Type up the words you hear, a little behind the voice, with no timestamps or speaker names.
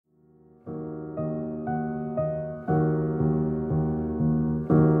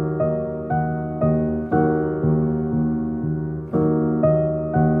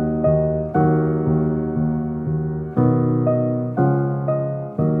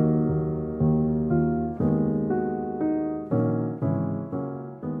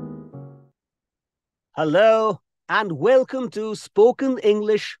Hello, and welcome to Spoken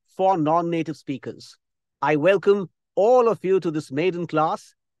English for Non-Native Speakers. I welcome all of you to this maiden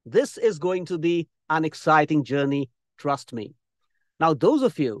class. This is going to be an exciting journey, trust me. Now, those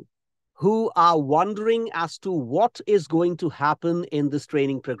of you who are wondering as to what is going to happen in this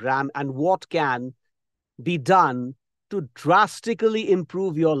training program and what can be done to drastically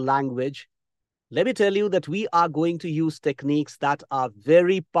improve your language, let me tell you that we are going to use techniques that are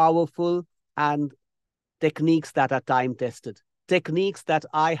very powerful and techniques that are time tested, techniques that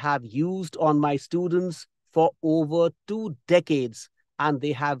I have used on my students for over 2 decades, and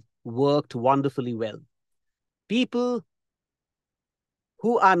they have worked wonderfully well. People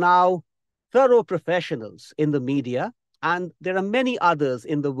who are now thorough professionals in the media, and there are many others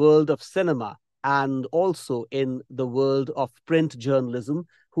in the world of cinema and also in the world of print journalism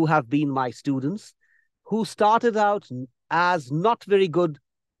who have been my students, who started out as not very good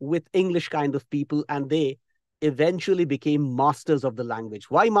with English kind of people, and they eventually became masters of the language.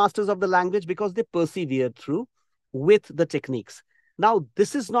 Why masters of the language? Because they persevered through with the techniques. Now,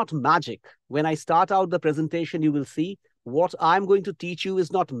 this is not magic. When I start out the presentation, you will see what I'm going to teach you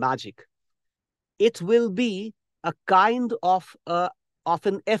is not magic. It will be a kind of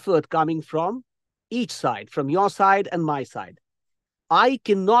an effort coming from each side, from your side and my side. I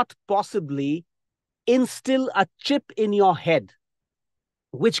cannot possibly instill a chip in your head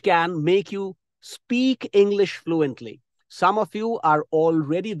which can make you speak English fluently. Some of you are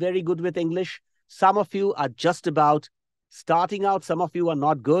already very good with English. Some of you are just about starting out. Some of you are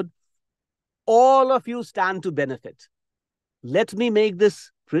not good. All of you stand to benefit. Let me make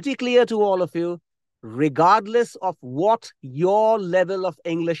this pretty clear to all of you. Regardless of what your level of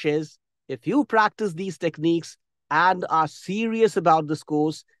English is, if you practice these techniques and are serious about this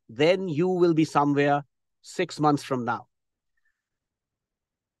course, then you will be somewhere 6 months from now.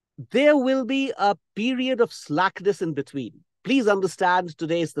 There will be a period of slackness in between. Please understand,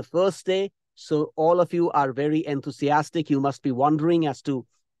 today is the first day, so all of you are very enthusiastic. You must be wondering as to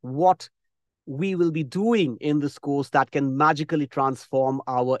what we will be doing in this course that can magically transform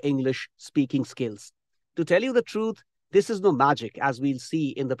our English speaking skills. To tell you the truth, this is no magic, as we'll see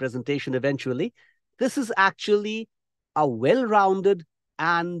in the presentation eventually. This is actually a well-rounded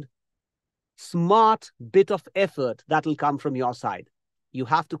and smart bit of effort that will come from your side. You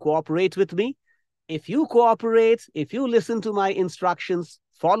have to cooperate with me. If you cooperate, if you listen to my instructions,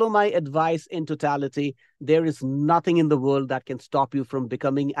 follow my advice in totality, there is nothing in the world that can stop you from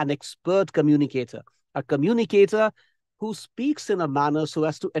becoming an expert communicator, a communicator who speaks in a manner so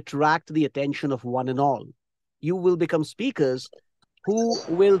as to attract the attention of one and all. You will become speakers who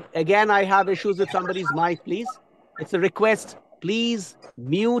will, again, I have issues with somebody's mic, please. It's a request. Please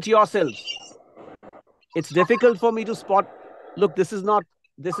mute yourselves. It's difficult for me to spot. Look, this is not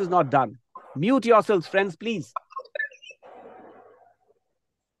done. Mute yourselves, friends, please.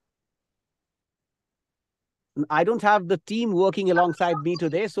 I don't have the team working alongside me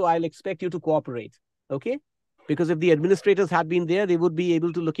today, so I'll expect you to cooperate, okay? Because if the administrators had been there, they would be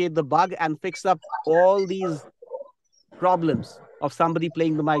able to locate the bug and fix up all these problems of somebody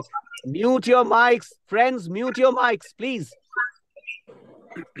playing the mic. Mute your mics, friends, mute your mics, please.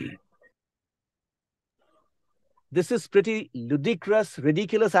 This is pretty ridiculous.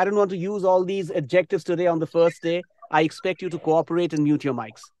 I don't want to use all these adjectives today on the first day. I expect you to cooperate and mute your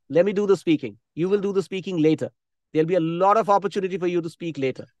mics. Let me do the speaking. You will do the speaking later. There'll be a lot of opportunity for you to speak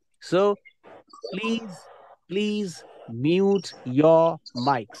later. So please mute your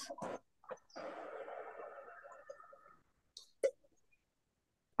mics.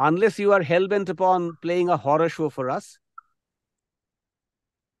 Unless you are hell-bent upon playing a horror show for us.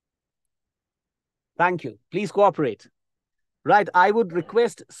 Thank you. Please cooperate. Right, I would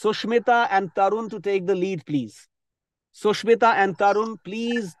request Sushmita and Tarun to take the lead, please. Sushmita and Tarun,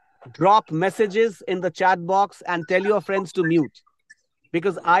 please drop messages in the chat box and tell your friends to mute.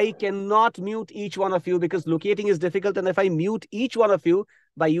 Because I cannot mute each one of you because locating is difficult. And if I mute each one of you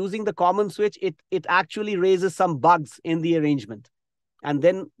by using the common switch, it actually raises some bugs in the arrangement. And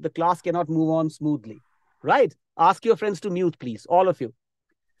then the class cannot move on smoothly. Right? Ask your friends to mute, please, all of you.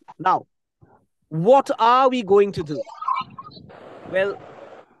 Now, what are we going to do? Well,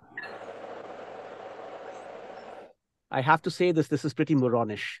 I have to say this is pretty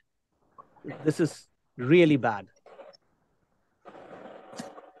moronish. This is really bad.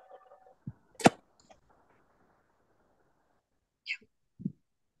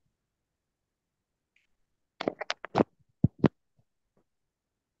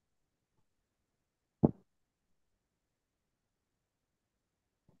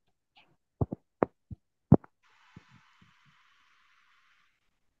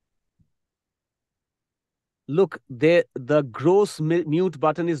 Look, the gross mute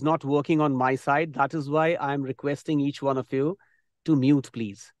button is not working on my side. That is why I'm requesting each one of you to mute,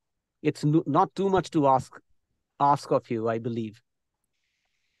 please. It's not too much to ask of you, I believe.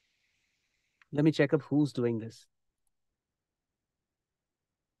 Let me check up who's doing this.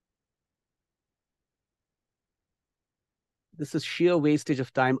 This is sheer wastage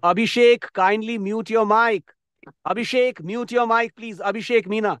of time. Abhishek, kindly mute your mic. Abhishek, mute your mic, please. Abhishek,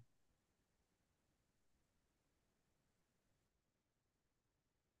 Meena.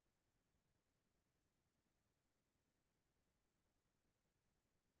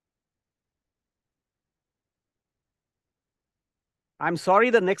 I'm sorry,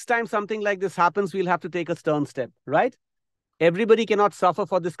 the next time something like this happens, we'll have to take a stern step, right? Everybody cannot suffer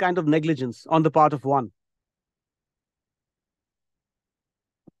for this kind of negligence on the part of one.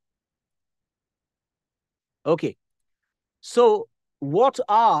 Okay. So what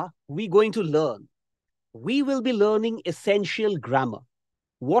are we going to learn? We will be learning essential grammar.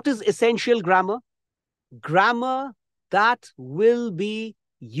 What is essential grammar? Grammar that will be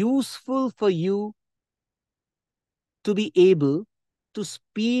useful for you to be able to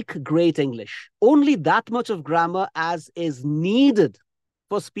speak great English. Only that much of grammar as is needed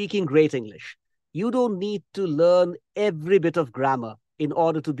for speaking great English. You don't need to learn every bit of grammar in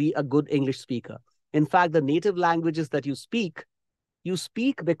order to be a good English speaker. In fact, the native languages that you speak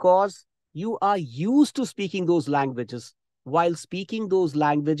because you are used to speaking those languages. While speaking those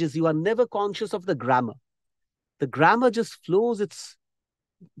languages, you are never conscious of the grammar. The grammar just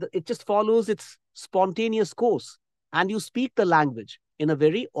it just follows its spontaneous course, and you speak the language in a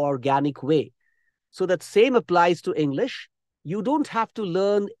very organic way. So that same applies to English. You don't have to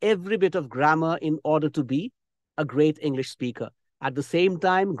learn every bit of grammar in order to be a great English speaker. At the same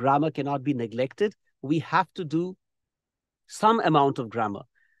time, grammar cannot be neglected. We have to do some amount of grammar.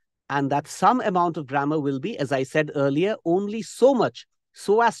 And that some amount of grammar will be, as I said earlier, only so much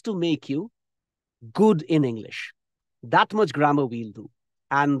so as to make you good in English. That much grammar we'll do.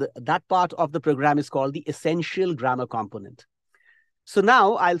 And that part of the program is called the essential grammar component. So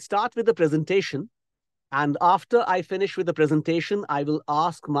now I'll start with the presentation. And after I finish with the presentation, I will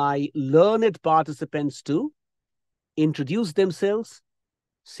ask my learned participants to introduce themselves,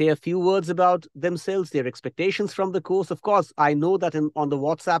 say a few words about themselves, their expectations from the course. Of course, I know that on the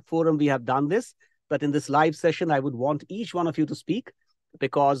WhatsApp forum, we have done this, but in this live session, I would want each one of you to speak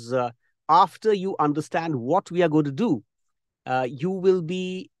because after you understand what we are going to do, you will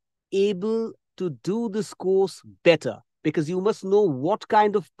be able to do this course better because you must know what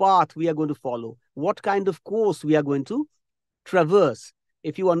kind of path we are going to follow, what kind of course we are going to traverse.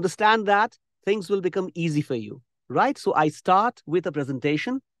 If you understand that, things will become easy for you, right? So I start with a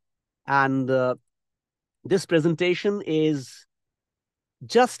presentation, and this presentation is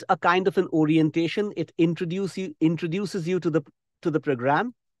just a kind of an orientation. It introduces you to the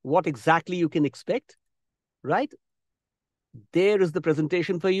program, what exactly you can expect, right? There is the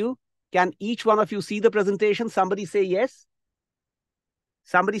presentation for you. Can each one of you see the presentation? Somebody say yes.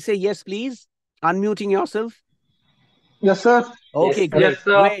 Somebody say yes, please. Unmuting yourself. Yes, sir. Okay, Yes,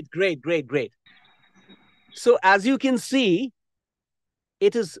 sir. great, Yes, sir. great. So as you can see,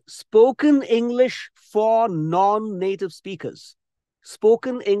 it is spoken English for non-native speakers.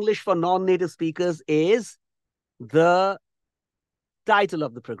 Spoken English for non-native speakers is the title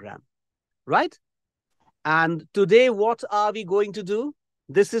of the program, right? And today, what are we going to do?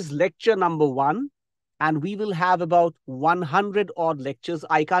 This is lecture number 1, and we will have about 100 odd lectures.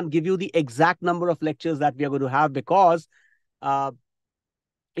 I can't give you the exact number of lectures that we are going to have because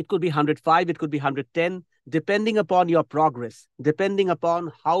it could be 105, it could be 110, depending upon your progress, depending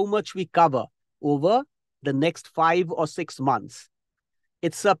upon how much we cover over the next 5 or 6 months.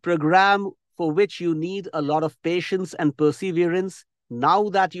 It's a program for which you need a lot of patience and perseverance. Now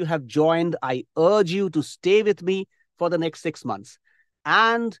that you have joined, I urge you to stay with me for the next 6 months.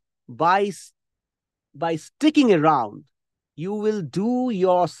 And by sticking around, you will do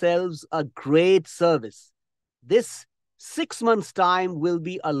yourselves a great service. This 6 months' time will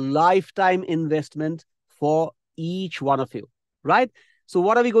be a lifetime investment for each one of you, right? So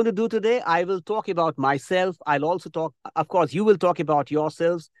what are we going to do today? I will talk about myself. I'll also talk, of course, you will talk about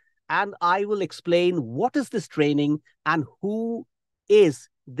yourselves, and I will explain what is this training and who is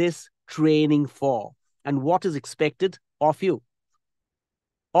this training for and what is expected of you.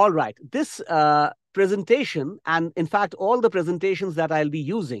 All right, this presentation, and in fact, all the presentations that I'll be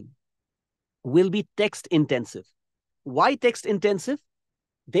using will be text intensive. Why text intensive?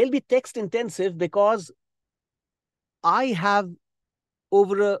 They'll be text intensive because I have,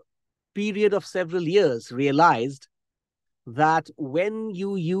 over a period of several years, realized that when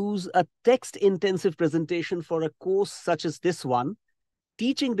you use a text-intensive presentation for a course such as this one,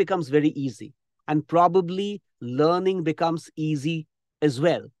 teaching becomes very easy and probably learning becomes easy as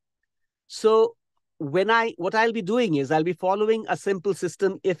well. So what I'll be doing is I'll be following a simple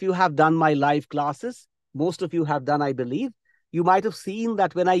system. If you have done my live classes, most of you have done, I believe, you might have seen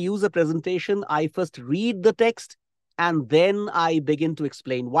that when I use a presentation, I first read the text and then I begin to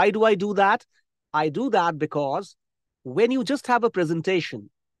explain. Why do I do that? I do that because when you just have a presentation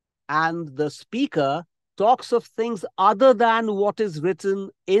and the speaker talks of things other than what is written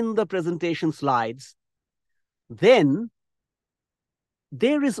in the presentation slides, then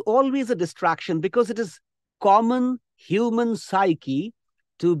there is always a distraction, because it is common human psyche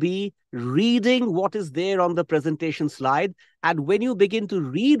to be reading what is there on the presentation slide. And when you begin to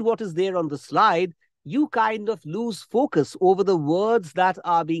read what is there on the slide, you kind of lose focus over the words that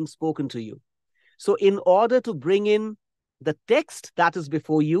are being spoken to you. So in order to bring in the text that is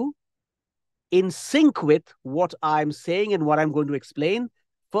before you in sync with what I'm saying and what I'm going to explain,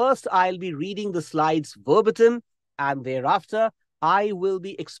 first I'll be reading the slides verbatim, and thereafter I will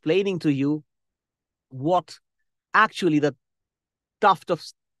be explaining to you what actually the tuft of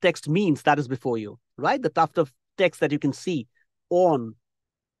text means that is before you, right? The tuft of text that you can see on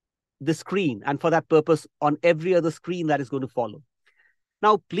the screen, and for that purpose on every other screen that is going to follow.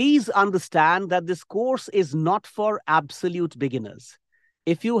 Now, please understand that this course is not for absolute beginners.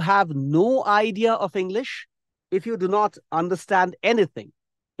 If you have no idea of English, if you do not understand anything,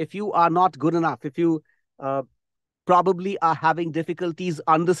 if you are not good enough, if you probably are having difficulties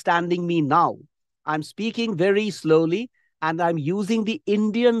understanding me now, I'm speaking very slowly and I'm using the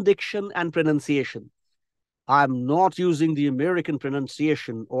Indian diction and pronunciation. I'm not using the American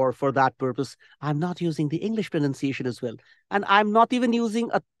pronunciation, or for that purpose, I'm not using the English pronunciation as well. And I'm not even using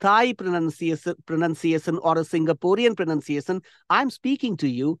a Thai pronunciation or a Singaporean pronunciation. I'm speaking to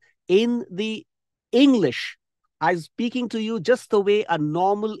you in the English. I'm speaking to you just the way a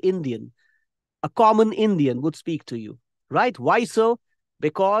normal Indian, a common Indian would speak to you, right? Why so?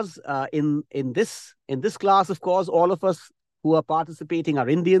 Because in this class, of course, all of us who are participating are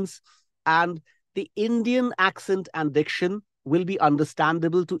Indians, and the Indian accent and diction will be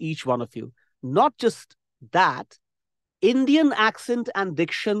understandable to each one of you. Not just that, Indian accent and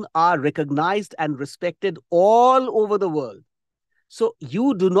diction are recognized and respected all over the world. So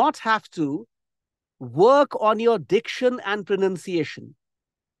you do not have to work on your diction and pronunciation.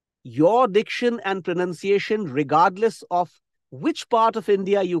 Your diction and pronunciation, regardless of which part of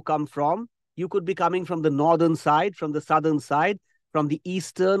India you come from, you could be coming from the northern side, from the southern side, from the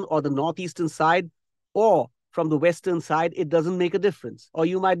eastern or the northeastern side, or from the western side, it doesn't make a difference. Or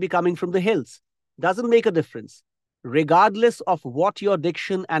you might be coming from the hills. Doesn't make a difference. Regardless of what your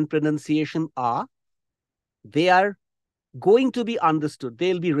diction and pronunciation are, they are going to be understood.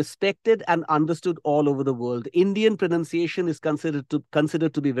 They'll be respected and understood all over the world. Indian pronunciation is considered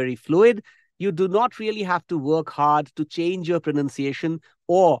to be very fluid. You do not really have to work hard to change your pronunciation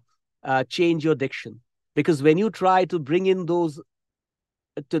or change your diction. Because when you try to bring in those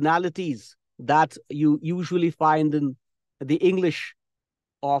tonalities that you usually find in the English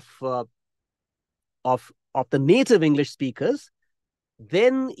of the native English speakers,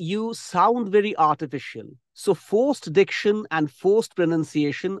 then you sound very artificial. So forced diction and forced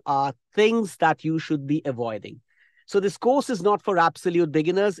pronunciation are things that you should be avoiding. So this course is not for absolute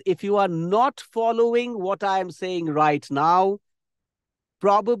beginners. If you are not following what I am saying right now,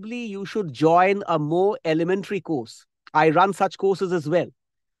 probably you should join a more elementary course. I run such courses as well.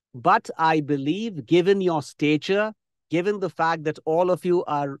 But I believe, given your stature, given the fact that all of you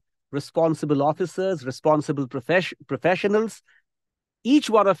are responsible officers, responsible professionals, each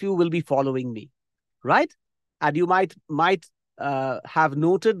one of you will be following me, right? And you might have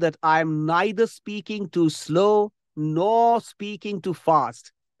noted that I'm neither speaking too slow nor speaking too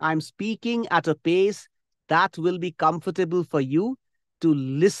fast. I'm speaking at a pace that will be comfortable for you to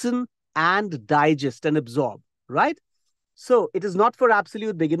listen and digest and absorb, right? So it is not for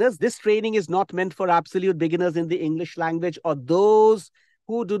absolute beginners. This training is not meant for absolute beginners in the English language or those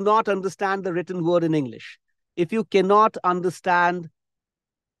who do not understand the written word in English. If you cannot understand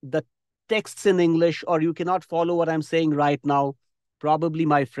the texts in English, or you cannot follow what I'm saying right now, probably,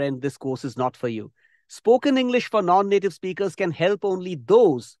 my friend, this course is not for you. Spoken English for non-native speakers can help only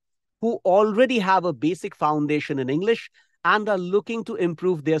those who already have a basic foundation in English and are looking to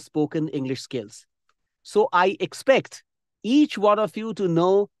improve their spoken English skills. So I expect each one of you to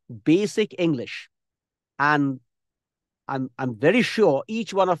know basic English. And I'm very sure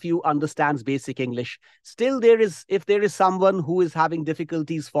each one of you understands basic English. Still, if there is someone who is having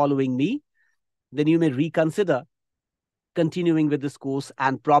difficulties following me, then you may reconsider continuing with this course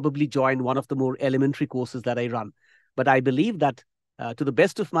and probably join one of the more elementary courses that I run. But I believe that, to the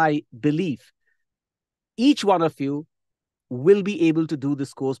best of my belief, each one of you will be able to do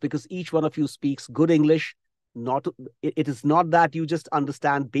this course because each one of you speaks good English. It is not that you just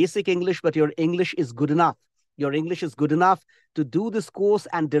understand basic English, but your English is good enough. Your English is good enough to do this course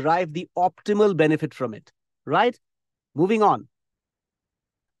and derive the optimal benefit from it, right? Moving on.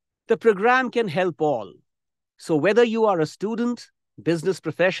 The program can help all. So whether you are a student, business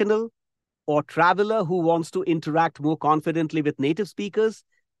professional, or traveler who wants to interact more confidently with native speakers,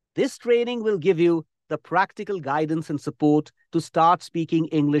 this training will give you the practical guidance and support to start speaking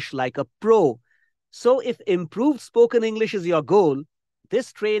English like a pro. So if improved spoken English is your goal,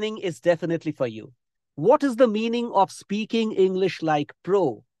 this training is definitely for you. What is the meaning of speaking English like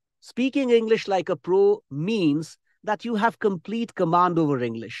pro? Speaking English like a pro means that you have complete command over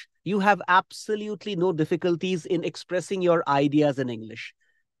English. You have absolutely no difficulties in expressing your ideas in English.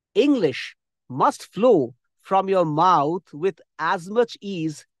 English must flow from your mouth with as much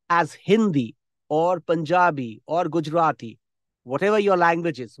ease as Hindi or Punjabi or Gujarati, whatever your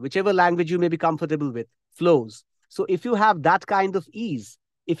language is, whichever language you may be comfortable with, flows. So if you have that kind of ease,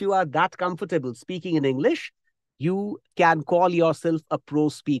 if you are that comfortable speaking in English, you can call yourself a pro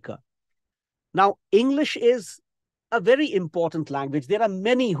speaker. Now, English is a very important language. There are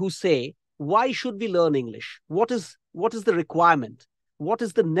many who say, why should we learn English? What is the requirement? What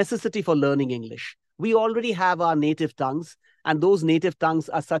is the necessity for learning English? We already have our native tongues, and those native tongues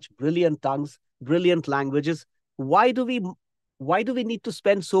are such brilliant tongues, brilliant languages. Why do we need to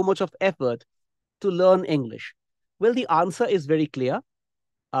spend so much of effort to learn English? Well, the answer is very clear.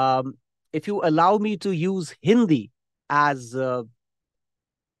 If you allow me to use Hindi as a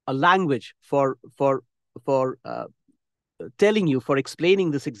language for telling you, for explaining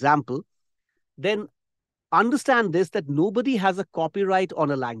this example, then understand this, that nobody has a copyright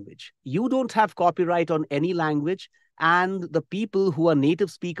on a language. You don't have copyright on any language, and the people who are native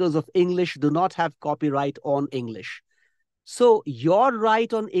speakers of English do not have copyright on English. So your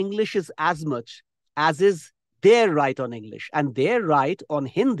right on English is as much as is their right on English, and their right on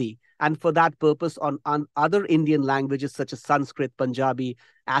Hindi, and for that purpose on other Indian languages such as Sanskrit, Punjabi,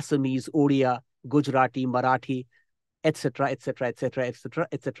 Assamese, Odia, Gujarati, Marathi, etc., etc., etc., etc.,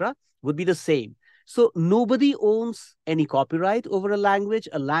 etc., would be the same. So nobody owns any copyright over a language.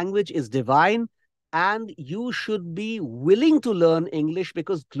 A language is divine, and you should be willing to learn English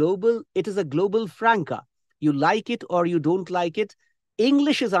because it is a global franca. You like it or you don't like it,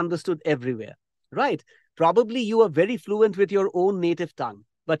 English is understood everywhere, right? Probably you are very fluent with your own native tongue,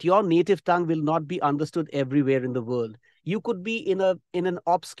 but your native tongue will not be understood everywhere in the world. You could be in an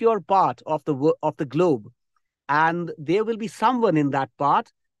obscure part of the globe, and there will be someone in that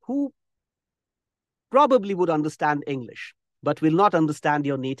part who probably would understand English, but will not understand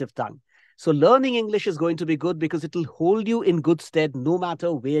your native tongue. So learning English is going to be good because it will hold you in good stead no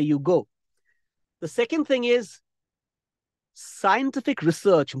matter where you go. The second thing is scientific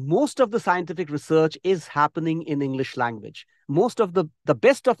research. Most of the scientific research is happening in English language. Most of the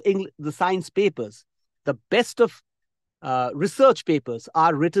best of the science papers, the best of research papers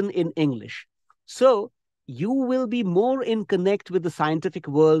are written in English. So you will be more in connect with the scientific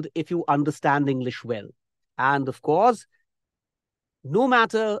world if you understand English well. And of course, no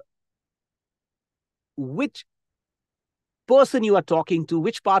matter which person you are talking to,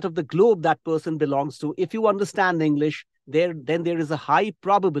 which part of the globe that person belongs to, if you understand English, then there is a high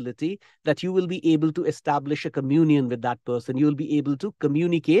probability that you will be able to establish a communion with that person. You will be able to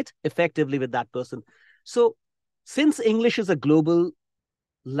communicate effectively with that person. So since English is a global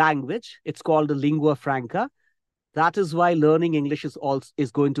language, it's called a lingua franca. That is why learning English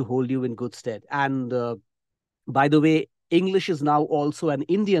is going to hold you in good stead. And by the way, English is now also an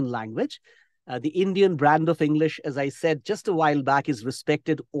Indian language. The Indian brand of English, as I said just a while back, is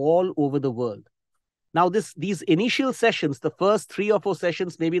respected all over the world. Now, these initial sessions, the first 3 or 4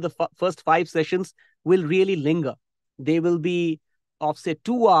 sessions, maybe the first 5 sessions, will really linger. They will be of, say,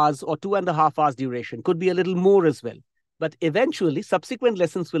 2 hours or 2.5 hours duration. Could be a little more as well. But eventually, subsequent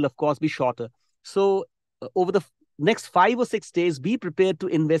lessons will, of course, be shorter. So over the next 5 or 6 days, be prepared to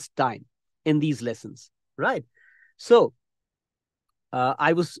invest time in these lessons, right? So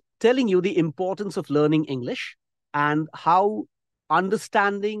I was telling you the importance of learning English and how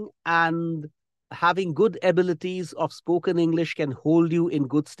understanding and having good abilities of spoken English can hold you in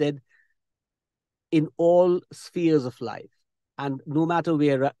good stead in all spheres of life. And no matter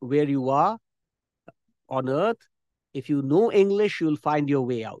where you are on earth, if you know English, you'll find your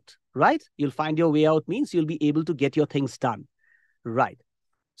way out, right? You'll find your way out means you'll be able to get your things done, right?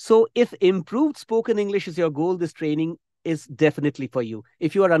 So if improved spoken English is your goal, this training is definitely for you.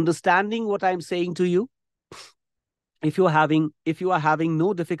 If you are understanding what I'm saying to you, if you are having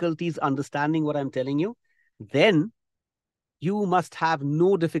no difficulties understanding what I'm telling you, then you must have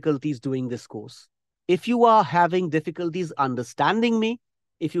no difficulties doing this course. If you are having difficulties understanding me,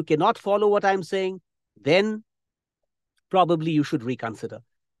 if you cannot follow what I'm saying, then probably you should reconsider.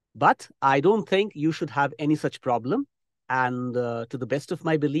 But I don't think you should have any such problem. And to the best of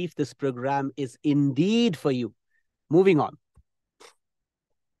my belief, this program is indeed for you. Moving on.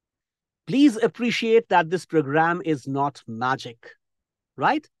 Please appreciate that this program is not magic,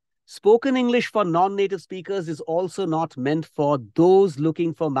 right? Spoken English for non-native speakers is also not meant for those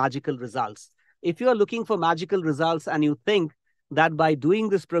looking for magical results. If you are looking for magical results and you think that by doing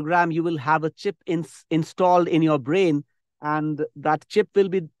this program, you will have a chip installed in your brain and that chip will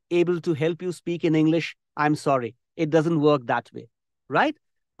be able to help you speak in English, I'm sorry, it doesn't work that way, right?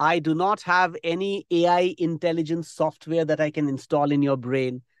 I do not have any AI intelligence software that I can install in your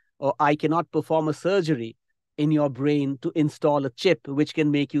brain, or I cannot perform a surgery in your brain to install a chip which can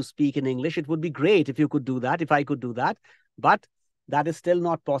make you speak in English. It would be great if you could do that, if I could do that, but that is still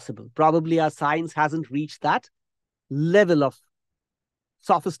not possible. Probably our science hasn't reached that level of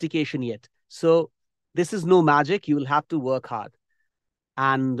sophistication yet. So this is no magic. You will have to work hard.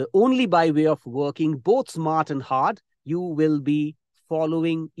 And only by way of working both smart and hard, you will be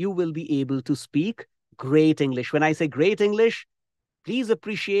able to speak great English. When I say great English, please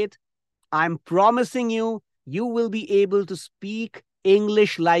appreciate, I'm promising you, you will be able to speak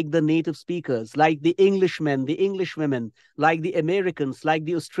English like the native speakers, like the Englishmen, the Englishwomen, like the Americans, like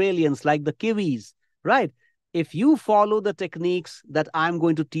the Australians, like the Kiwis, right? If you follow the techniques that I'm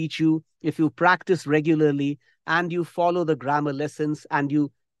going to teach you, if you practice regularly and you follow the grammar lessons and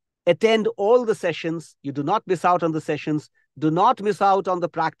you attend all the sessions, you do not miss out on the sessions, do not miss out on the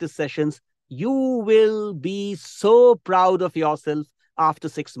practice sessions, you will be so proud of yourself after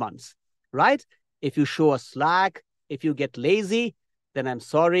 6 months, right? If you show a slack, if you get lazy, then I'm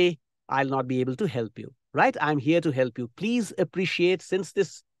sorry, I'll not be able to help you, right? I'm here to help you. Please appreciate, since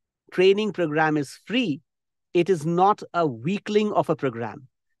this training program is free, it is not a weakling of a program.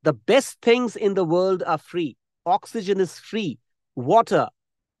 The best things in the world are free. Oxygen is free. Water,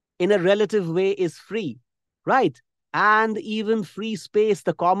 in a relative way, is free, right? And even free space,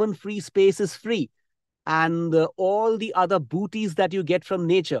 the common free space is free. And all the other booties that you get from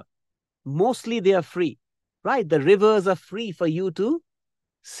nature, mostly they are free, right? The rivers are free for you to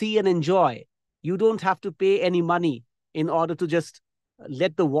see and enjoy. You don't have to pay any money in order to just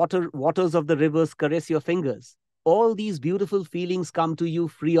let the waters of the rivers caress your fingers. All these beautiful feelings come to you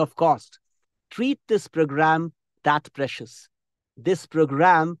free of cost. Treat this program that precious. This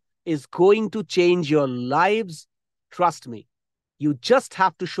program is going to change your lives. Trust me. You just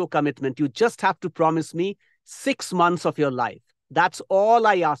have to show commitment. You just have to promise me 6 months of your life. That's all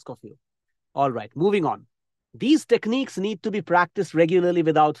I ask of you. All right, moving on. These techniques need to be practiced regularly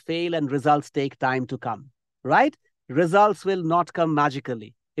without fail, and results take time to come, right? Results will not come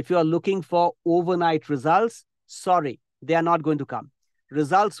magically. If you are looking for overnight results, sorry, they are not going to come.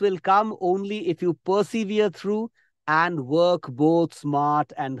 Results will come only if you persevere through and work both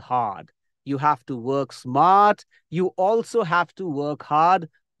smart and hard. You have to work smart. You also have to work hard.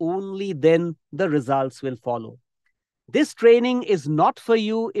 Only then the results will follow. This training is not for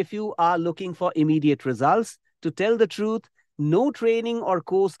you if you are looking for immediate results. To tell the truth, no training or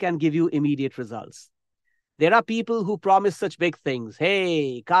course can give you immediate results. There are people who promise such big things.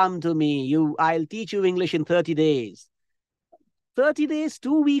 Hey, come to me. I'll teach you English in 30 days. 30 days,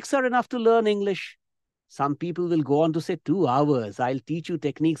 2 weeks are enough to learn English. Some people will go on to say 2 hours. I'll teach you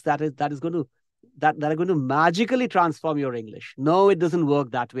techniques that are going to magically transform your English. No, it doesn't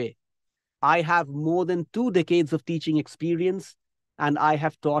work that way. I have more than 2 decades of teaching experience, and I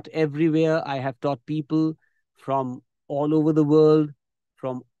have taught everywhere. I have taught people from all over the world,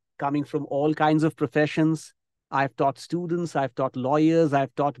 coming from all kinds of professions. I've taught students, I've taught lawyers,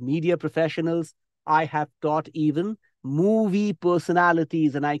 I've taught media professionals. I have taught even movie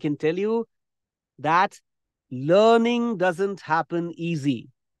personalities. And I can tell you that learning doesn't happen easy.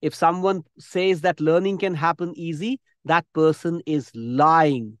 If someone says that learning can happen easy, that person is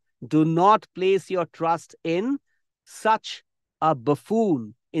lying. Do not place your trust in such a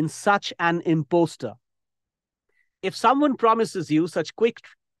buffoon, in such an imposter. If someone promises you such quick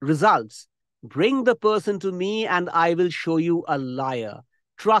results, bring the person to me and I will show you a liar.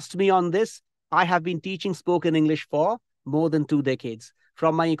 Trust me on this. I have been teaching spoken English for more than 2 decades.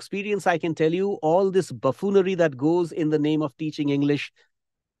 From my experience, I can tell you all this buffoonery that goes in the name of teaching English,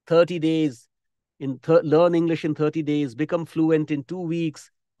 30 days, learn English in 30 days, become fluent in 2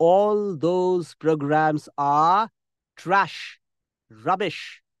 weeks. All those programs are trash,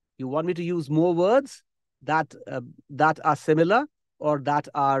 rubbish. You want me to use more words that are similar or that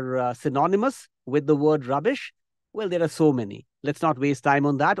are synonymous with the word rubbish? Well, there are so many. Let's not waste time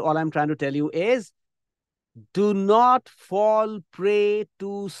on that. All I'm trying to tell you is, do not fall prey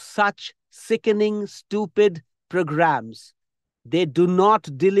to such sickening, stupid programs. They do not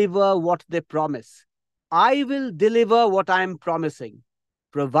deliver what they promise. I will deliver what I'm promising,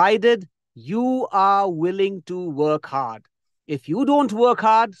 provided you are willing to work hard. If you don't work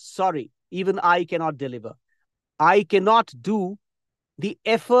hard, sorry, even I cannot deliver. I cannot do the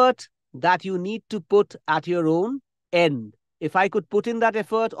effort that you need to put at your own end. If I could put in that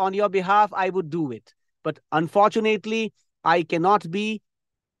effort on your behalf, I would do it. But unfortunately, I cannot be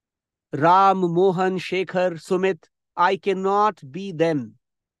Ram, Mohan, Shekhar, Sumit. I cannot be them,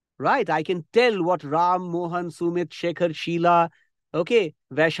 right? I can tell what Ram, Mohan, Sumit, Shekhar, Sheila, okay,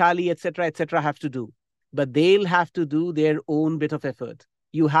 Vaishali, etc., have to do. But they'll have to do their own bit of effort.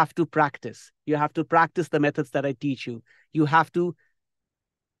 You have to practice. You have to practice the methods that I teach you. You have to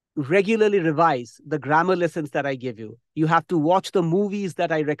regularly revise the grammar lessons that I give you. You have to watch the movies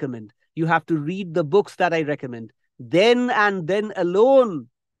that I recommend. You have to read the books that I recommend. Then and then alone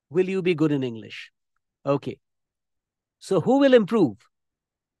will you be good in English. Okay. So who will improve?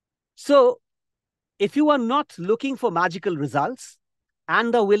 So if you are not looking for magical results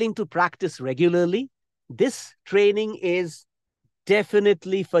and are willing to practice regularly, this training is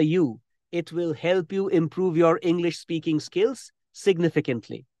definitely for you. It will help you improve your English speaking skills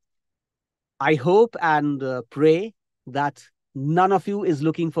significantly. I hope and pray that none of you is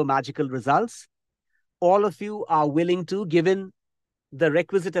looking for magical results. All of you are willing to, given the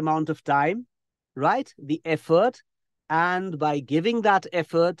requisite amount of time, right? The effort. And by giving that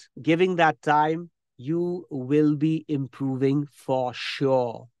effort, giving that time, you will be improving for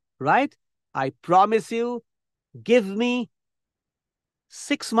sure, right? I promise you, give me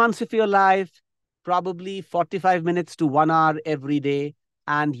 6 months of your life, probably 45 minutes to 1 hour every day,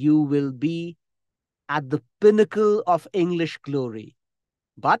 and you will be at the pinnacle of English glory.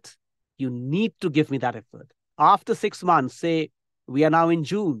 But you need to give me that effort. After 6 months, say we are now in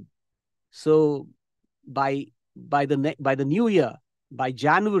June. So by the new year, by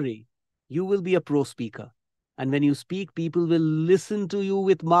January, you will be a pro speaker. And when you speak, people will listen to you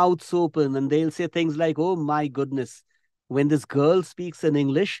with mouths open and they'll say things like, oh my goodness, when this girl speaks in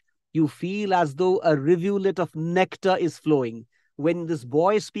English, you feel as though a rivulet of nectar is flowing. When this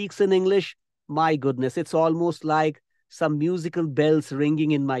boy speaks in English, my goodness, it's almost like some musical bells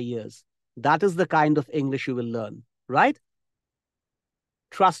ringing in my ears. That is the kind of English you will learn, right?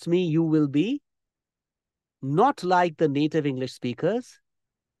 Trust me, you will be not like the native English speakers,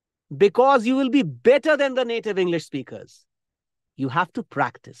 because you will be better than the native English speakers. You have to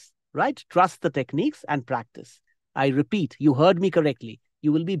practice, right? Trust the techniques and practice. I repeat, you heard me correctly.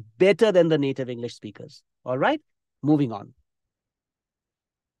 You will be better than the native English speakers. All right? Moving on.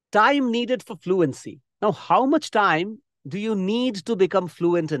 Time needed for fluency. Now, how much time do you need to become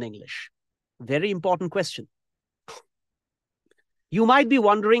fluent in English? Very important question. You might be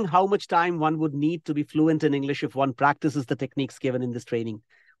wondering how much time one would need to be fluent in English if one practices the techniques given in this training.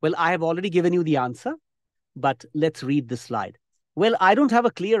 Well, I have already given you the answer, but let's read this slide. Well, I don't have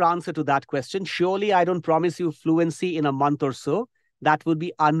a clear answer to that question. Surely I don't promise you fluency in a month or so. That would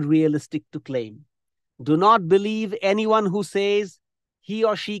be unrealistic to claim. Do not believe anyone who says he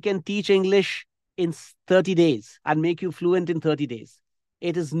or she can teach English in 30 days and make you fluent in 30 days.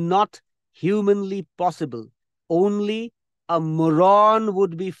 It is not humanly possible. Only a moron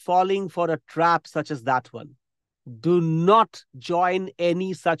would be falling for a trap such as that one. Do not join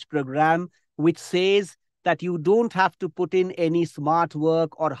any such program which says that you don't have to put in any smart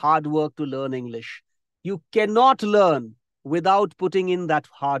work or hard work to learn English. You cannot learn without putting in that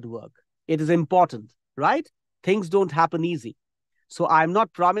hard work. It is important, right? Things don't happen easy. So I'm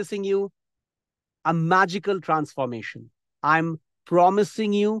not promising you a magical transformation. I'm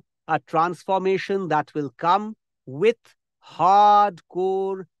promising you a transformation that will come with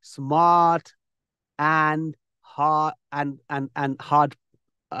hardcore, smart, and hard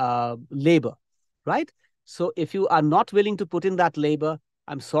labor, right? So if you are not willing to put in that labor,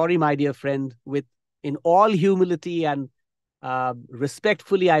 I'm sorry, my dear friend, in all humility and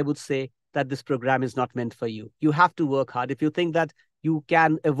respectfully, I would say that this program is not meant for you. You have to work hard. If you think that you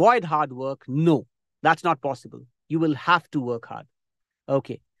can avoid hard work, no, that's not possible. You will have to work hard.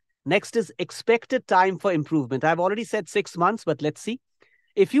 Okay. Next is expected time for improvement. I've already said 6 months, but let's see.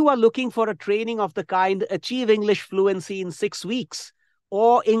 If you are looking for a training of the kind, achieve English fluency in 6 weeks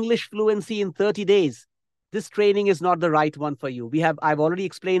or English fluency in 30 days, this training is not the right one for you. I've already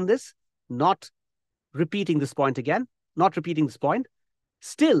explained this. Not repeating this point again, not repeating this point.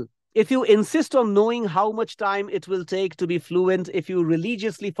 Still, if you insist on knowing how much time it will take to be fluent, if you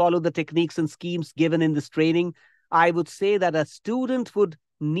religiously follow the techniques and schemes given in this training, I would say that a student would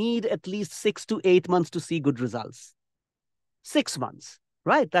need at least 6 to 8 months to see good results. 6 months,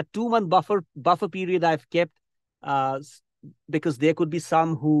 right? That 2-month buffer period I've kept because there could be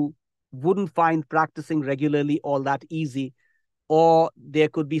some who wouldn't find practicing regularly all that easy, or there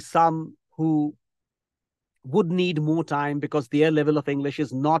could be some who would need more time because their level of English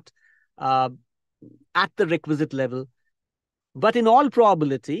is not at the requisite level. But in all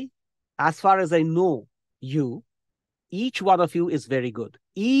probability, as far as I know you, each one of you is very good.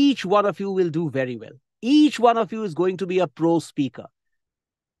 Each one of you will do very well. Each one of you is going to be a pro speaker.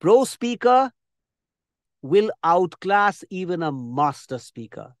 Pro speaker will outclass even a master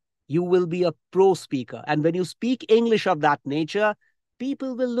speaker. You will be a pro speaker. And when you speak English of that nature,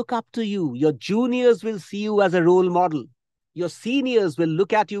 people will look up to you. Your juniors will see you as a role model. Your seniors will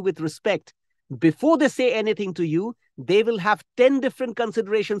look at you with respect. Before they say anything to you, they will have 10 different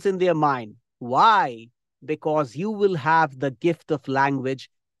considerations in their mind. Why? Because you will have the gift of language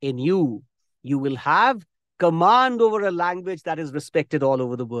in you. You will have command over a language that is respected all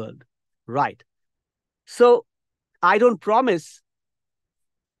over the world. Right. So I don't promise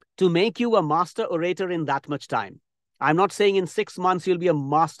to make you a master orator in that much time. I'm not saying in 6 months you'll be a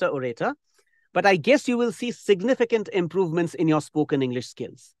master orator, but I guess you will see significant improvements in your spoken English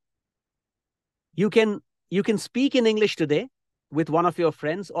skills. You can speak in English today with one of your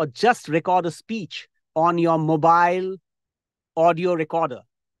friends, or just record a speech on your mobile audio recorder,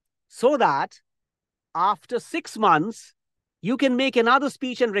 so that after 6 months, you can make another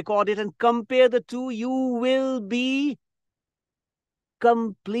speech and record it and compare the two. You will be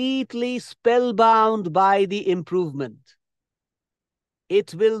completely spellbound by the improvement.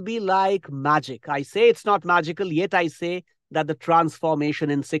 It will be like magic. I say it's not magical, yet I say that the transformation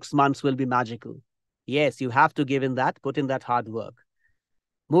in 6 months will be magical. Yes, you have to give in that, put in that hard work.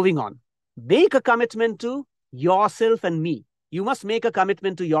 Moving on. Make a commitment to yourself and me. You must make a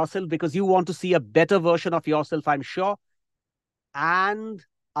commitment to yourself because you want to see a better version of yourself, I'm sure. And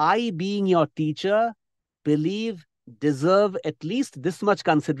I, being your teacher, deserve at least this much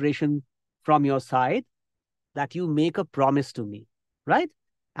consideration from your side, that you make a promise to me, right?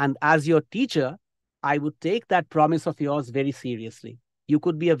 And as your teacher, I would take that promise of yours very seriously. You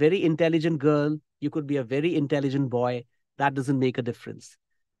could be a very intelligent girl. You could be a very intelligent boy. That doesn't make a difference.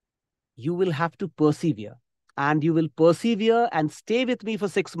 You will have to persevere. And you will persevere and stay with me for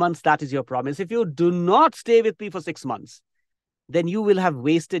 6 months. That is your promise. If you do not stay with me for 6 months, then you will have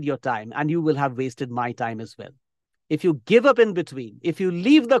wasted your time and you will have wasted my time as well. If you give up in between, if you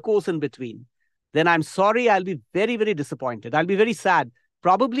leave the course in between, then I'm sorry, I'll be very, very disappointed. I'll be very sad.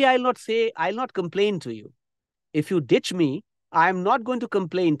 Probably I'll not complain to you. If you ditch me, I'm not going to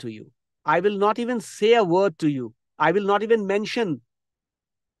complain to you. I will not even say a word to you. I will not even mention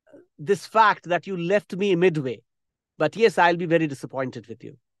this fact that you left me midway. But yes, I'll be very disappointed with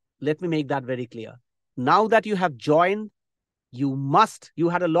you. Let me make that very clear. Now that you have joined, you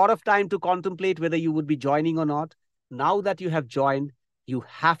had a lot of time to contemplate whether you would be joining or not. Now that you have joined, you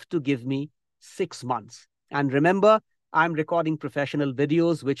have to give me 6 months. And remember, I'm recording professional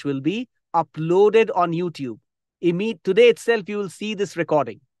videos which will be uploaded on YouTube. Today itself, you will see this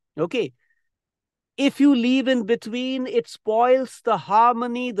recording. Okay. If you leave in between, it spoils the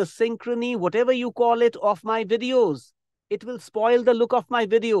harmony, the synchrony, whatever you call it, of my videos. It will spoil the look of my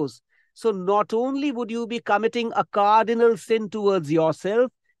videos. So not only would you be committing a cardinal sin towards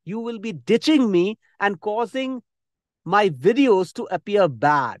yourself, you will be ditching me and causing my videos to appear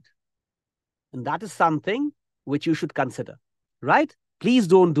bad. And that is something which you should consider, right? Please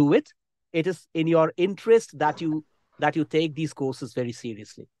don't do it. It is in your interest that you take these courses very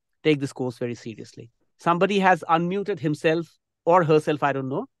seriously. Take this course very seriously. Somebody has unmuted himself or herself, I don't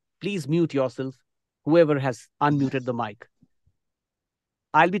know. Please mute yourself, whoever has unmuted the mic.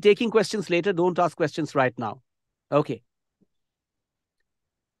 I'll be taking questions later. Don't ask questions right now. Okay.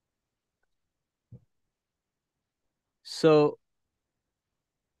 So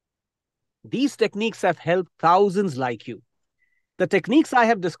these techniques have helped thousands like you. The techniques I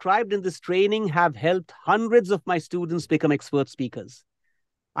have described in this training have helped hundreds of my students become expert speakers.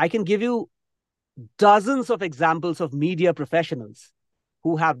 I can give you dozens of examples of media professionals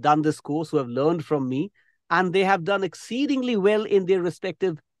who have done this course, who have learned from me, and they have done exceedingly well in their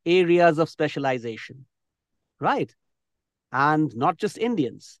respective areas of specialization, right? And not just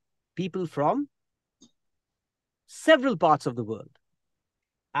Indians, people from several parts of the world.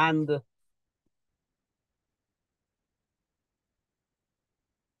 And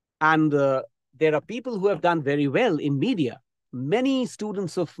there are people who have done very well in media. Many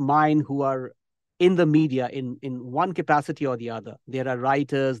students of mine who are in the media in one capacity or the other. There are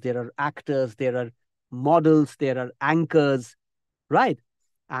writers, there are actors, there are models, there are anchors, right?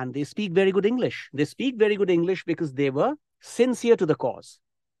 And they speak very good English. They speak very good English because they were sincere to the cause.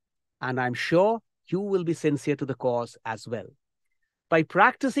 And I'm sure you will be sincere to the cause as well. By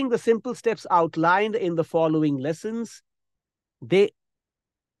practicing the simple steps outlined in the following lessons, they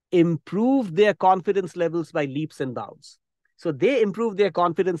improve their confidence levels by leaps and bounds. So they improve their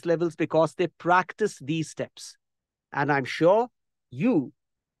confidence levels because they practice these steps. And I'm sure you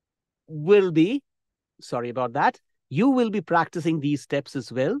will be, sorry about that, you will be practicing these steps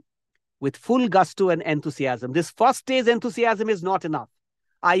as well with full gusto and enthusiasm. This first day's enthusiasm is not enough.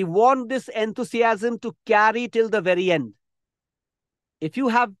 I want this enthusiasm to carry till the very end. If you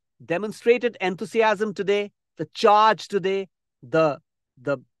have demonstrated enthusiasm today, the charge today, the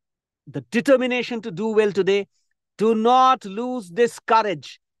determination to do well today, do not lose this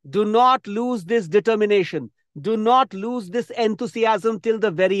courage. Do not lose this determination. Do not lose this enthusiasm till the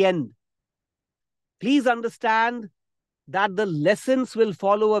very end. Please understand that the lessons will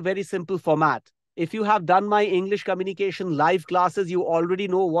follow a very simple format. If you have done my English communication live classes, you already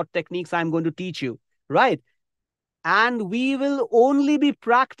know what techniques I'm going to teach you, right? And we will only be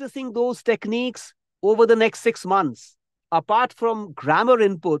practicing those techniques over the next 6 months. Apart from grammar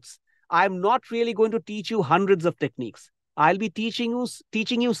inputs, I'm not really going to teach you hundreds of techniques. I'll be teaching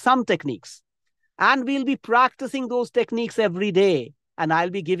you some techniques. And we'll be practicing those techniques every day. And I'll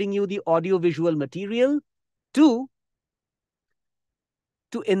be giving you the audio-visual material to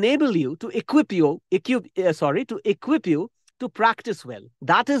enable you, to equip you to practice well.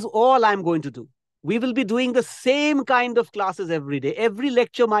 That is all I'm going to do. We will be doing the same kind of classes every day. Every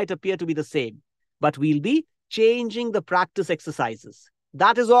lecture might appear to be the same, but we'll be changing the practice exercises.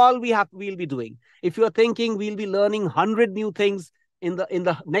 That is all we'll be doing. If you're thinking we'll be learning 100 new things in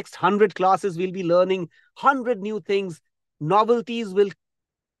the next 100 classes, we'll be learning 100 new things. Novelties will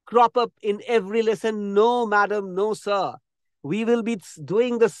crop up in every lesson. No, madam, no, sir. We will be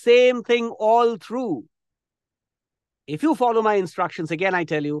doing the same thing all through. If you follow my instructions, again, I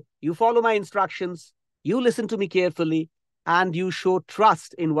tell you, you follow my instructions, you listen to me carefully, and you show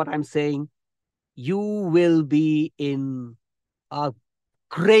trust in what I'm saying, you will be in a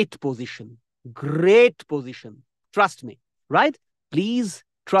great position. Great position. Trust me, right? Please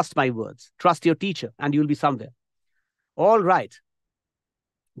trust my words. Trust your teacher, and you'll be somewhere. All right.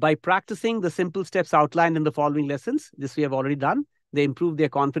 By practicing the simple steps outlined in the following lessons, this we have already done, they improve their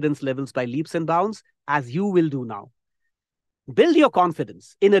confidence levels by leaps and bounds, as you will do now. Build your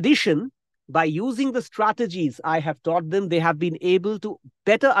confidence. In addition, by using the strategies I have taught them, they have been able to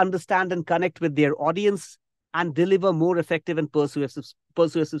better understand and connect with their audience and deliver more effective and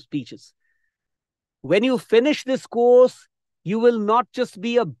persuasive speeches. When you finish this course, you will not just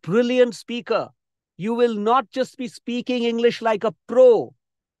be a brilliant speaker. You will not just be speaking English like a pro,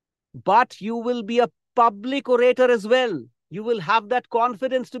 but you will be a public orator as well. You will have that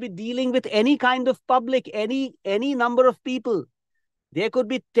confidence to be dealing with any kind of public, any number of people. There could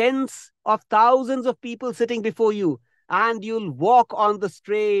be tens of thousands of people sitting before you, and you'll walk on the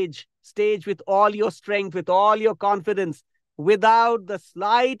stage with all your strength, with all your confidence, without the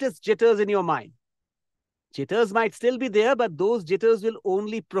slightest jitters in your mind. Jitters might still be there, but those jitters will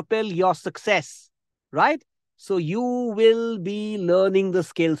only propel your success, right? So you will be learning the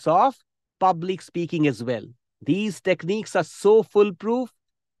skills of public speaking as well. These techniques are so foolproof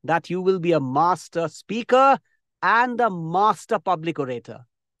that you will be a master speaker and a master public orator.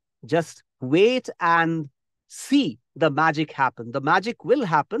 Just wait and see the magic happen. The magic will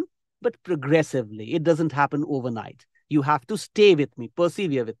happen, but progressively. It doesn't happen overnight. You have to stay with me,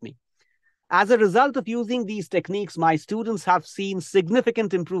 persevere with me. As a result of using these techniques, my students have seen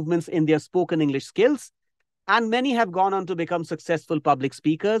significant improvements in their spoken English skills, and many have gone on to become successful public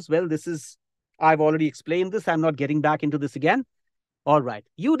speakers. Well, I've already explained this. I'm not getting back into this again. All right.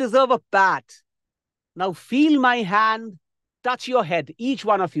 You deserve a pat. Now feel my hand touch your head, each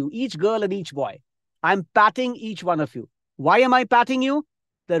one of you, each girl and each boy. I'm patting each one of you. Why am I patting you?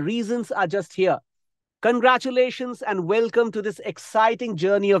 The reasons are just here. Congratulations and welcome to this exciting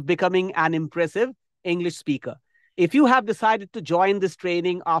journey of becoming an impressive English speaker. If you have decided to join this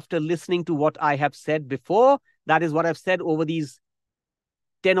training after listening to what I have said before, that is what I've said over these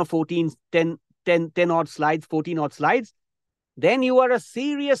 10 or 14, 10 odd slides, 14 odd slides, then you are a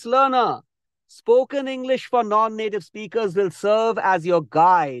serious learner. Spoken English for non-native speakers will serve as your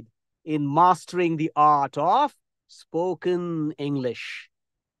guide in mastering the art of spoken English.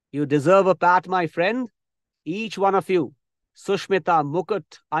 You deserve a pat, my friend, each one of you. Sushmita,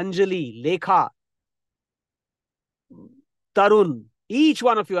 Mukut, Anjali, Lekha, Tarun, each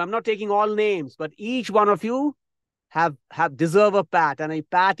one of you, I'm not taking all names, but each one of you have deserve a pat, and I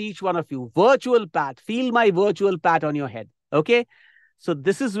pat each one of you. Virtual pat. Feel my virtual pat on your head. Okay. So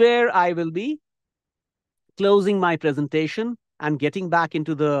this is where I will be closing my presentation and getting back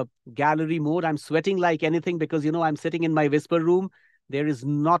into the gallery mode. I'm sweating like anything because, I'm sitting in my whisper room. There is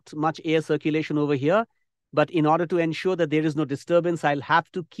not much air circulation over here. But in order to ensure that there is no disturbance, I'll have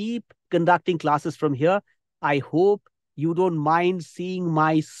to keep conducting classes from here. I hope you don't mind seeing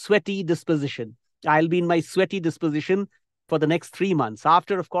my sweaty disposition. I'll be in my sweaty disposition for the next 3 months.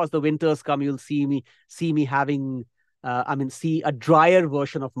 After, of course, the winters come, you'll see me having, see a drier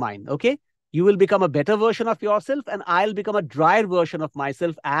version of mine. Okay. You will become a better version of yourself, and I'll become a drier version of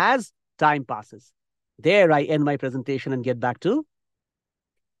myself as time passes. There, I end my presentation and get back to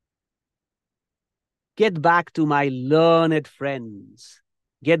my learned friends.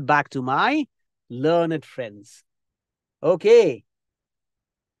 Get back to my learned friends. Okay.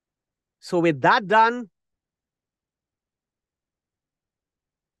 So with that done,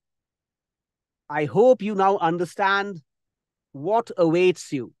 I hope you now understand what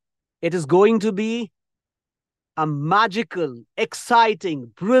awaits you. It is going to be a magical,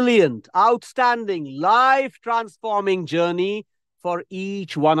 exciting, brilliant, outstanding, life transforming journey for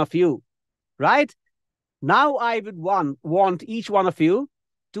each one of you, right? Now, I would want each one of you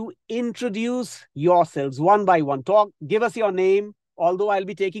to introduce yourselves one by one. Give us your name. Although I'll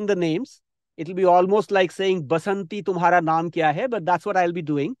be taking the names, it'll be almost like saying, Basanti, tumhara naam kya hai? But that's what I'll be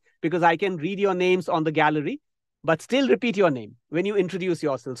doing because I can read your names on the gallery, but still repeat your name when you introduce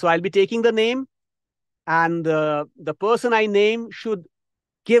yourself. So I'll be taking the name, and the person I name should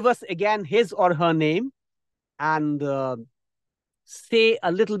give us again his or her name and say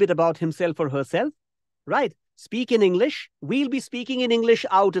a little bit about himself or herself, right? Speak in English. We'll be speaking in English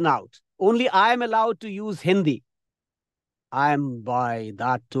out and out. Only I am allowed to use Hindi. I am by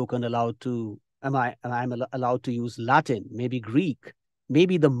that token I'm allowed to use Latin, maybe Greek,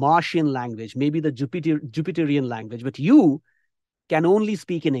 maybe the Martian language, maybe the Jupiterian language, but you can only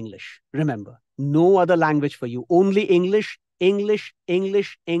speak in English. Remember, no other language for you. Only English, English,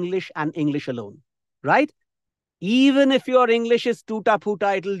 English, English, and English alone. Right? Even if your English is tuta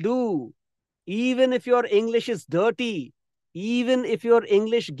puta, it'll do. Even if your English is dirty, even if your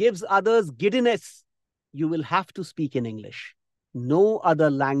English gives others giddiness, you will have to speak in English. No other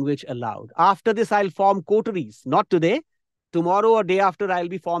language allowed. After this, I'll form coteries. Not today. Tomorrow or day after, I'll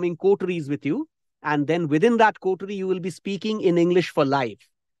be forming coteries with you. And then within that coterie, you will be speaking in English for life.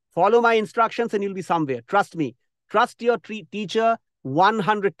 Follow my instructions and you'll be somewhere. Trust me. Trust your teacher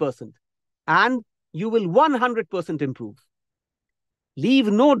 100%. And you will 100% improve. Leave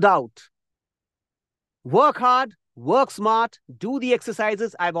no doubt. Work hard, work smart, do the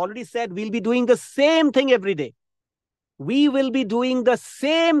exercises. I've already said we'll be doing the same thing every day. We will be doing the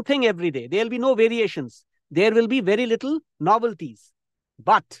same thing every day. There'll be no variations. There will be very little novelties.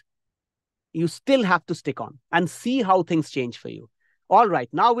 But you still have to stick on and see how things change for you. All right,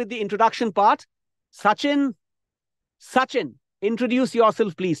 now with the introduction part, Sachin, introduce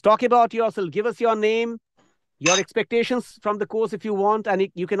yourself, please. Talk about yourself. Give us your name, your expectations from the course if you want, and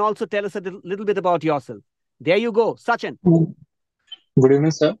you can also tell us a little bit about yourself. There you go, Sachin. Good evening,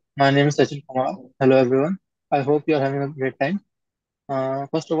 sir. My name is Sachin Kumar. Hello, everyone. I hope you are having a great time.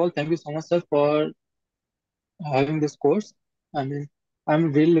 First of all, thank you so much, sir, for having this course. I mean,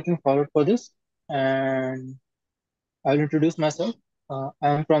 I'm really looking forward for this, and I'll introduce myself.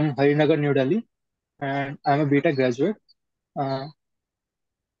 I'm from Harinagar, New Delhi, and I'm a BTech graduate. Uh,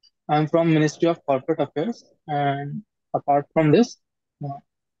 I'm from Ministry of Corporate Affairs, and apart from this, uh,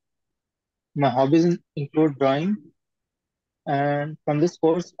 my hobbies include drawing. And from this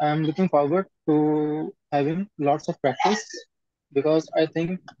course, I'm looking forward to having lots of practice because I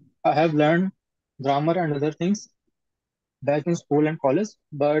think I have learned grammar and other things back in school and college,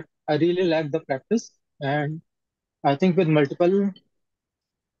 but I really lack the practice. And I think with multiple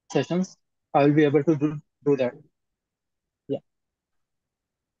sessions, I will be able to do that. Yeah.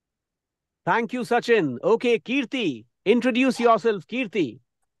 Thank you, Sachin. Okay, Kirti, introduce yourself, Kirti.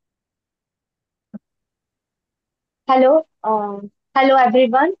 Hello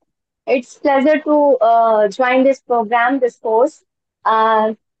everyone. It's pleasure to join this program, this course.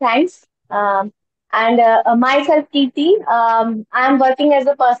 Thanks. And myself, Keerti. I'm working as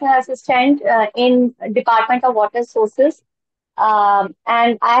a personal assistant in Department of Water Sources, and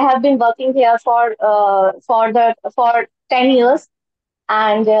I have been working here for 10 years.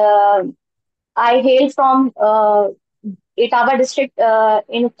 And I hail from Etawah district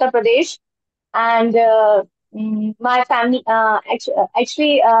in Uttar Pradesh, and my family.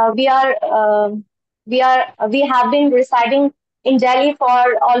 Actually, we have been residing in Delhi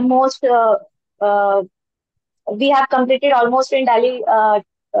for almost. Uh, we have completed almost in Delhi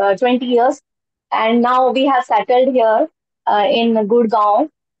 20 years, and now we have settled here in Gurgaon.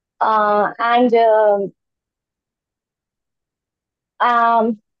 And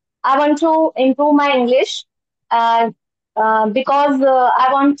I want to improve my English uh, because I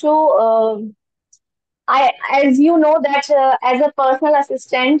want to. As you know, that as a personal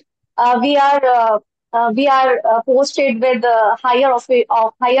assistant, we are posted with higher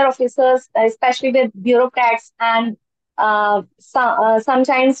officers, especially with bureaucrats, and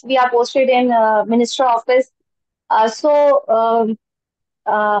sometimes we are posted in minister office.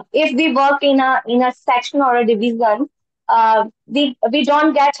 If we work in a section or a division, we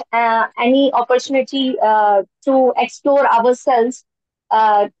don't get any opportunity to explore ourselves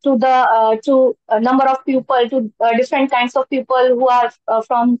to a number of people, to different kinds of people who are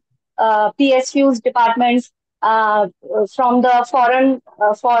from PSU's departments, from the foreign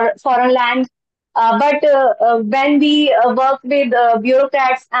land. But when we work with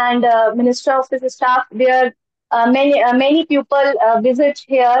bureaucrats and minister office staff, there many people visit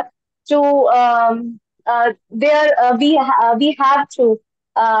here to there uh, we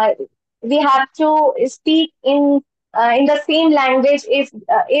have to speak in the same language if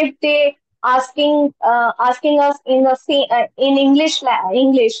they asking us in the same in English.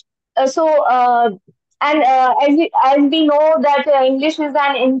 As we know that English is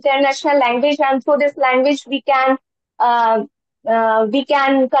an international language, and through this language uh, we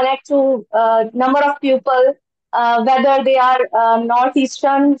can connect to number of people, whether they are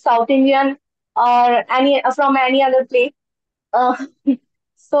northeastern, South Indian, or any from any other place. Uh,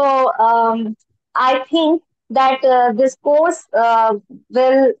 so I think that this course will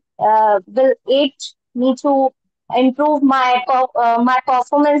aid me to improve my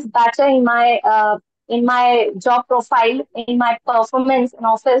performance better in my job profile, in my performance in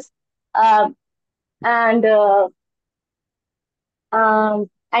office, uh, and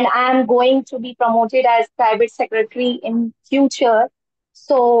and I am going to be promoted as private secretary in future.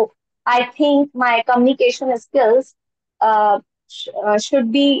 So I think my communication skills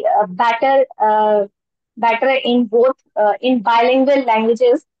should be better in both in bilingual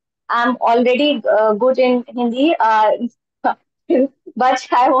languages. I'm already good in Hindi, but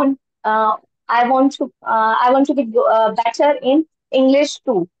I want to be better in English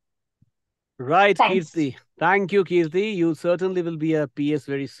too. Right, Thanks. Kirti. Thank you, Kirti. You certainly will be a PS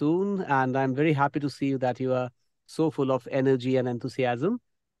very soon, and I'm very happy to see that you are so full of energy and enthusiasm.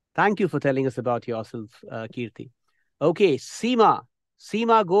 Thank you for telling us about yourself, Kirti. Okay, Seema.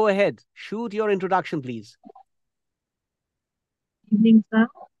 Seema, go ahead. Shoot your introduction, please. Evening, sir.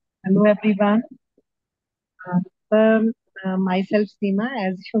 Hello, everyone. Sir, myself Seema,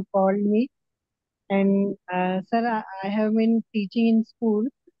 as you called me, and sir, I have been teaching in school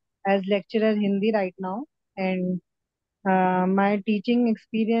as lecturer Hindi right now, and my teaching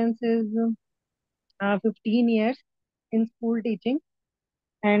experience is 15 years in school teaching,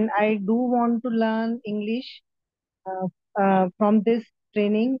 and I do want to learn English uh, from this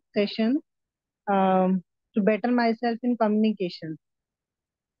training session to better myself in communication.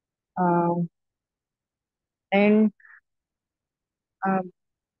 Um and um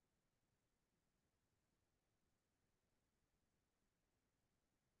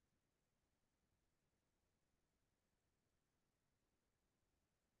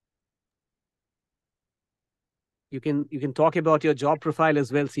You can talk about your job profile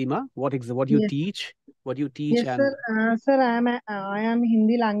as well, Seema. What you yes, teach, what you teach, yes, sir. and Sir, I am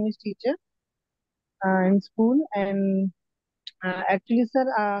Hindi language teacher in school, and actually,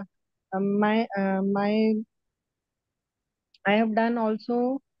 sir, my I have done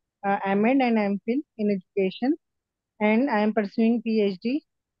also M.Ed and M.Phil in education, and I am pursuing PhD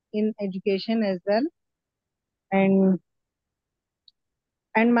in education as well.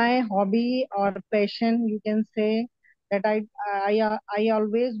 And my hobby or passion, you can say that I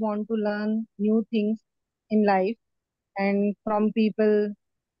always want to learn new things in life and from people,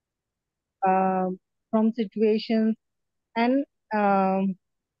 uh, from situations, and um,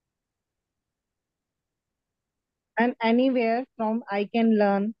 anywhere from I can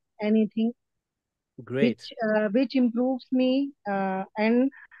learn anything great. which improves me, and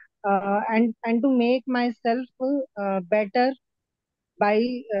to make myself better by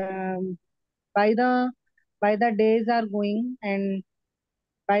um, by the days are going, and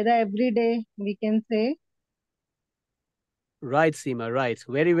by the every day we can say. Right, Seema, right.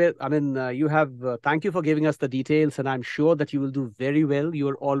 Very well. I mean, you have, thank you for giving us the details, and I'm sure that you will do very well.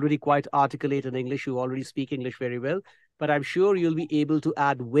 You're already quite articulate in English. You already speak English very well, but I'm sure you'll be able to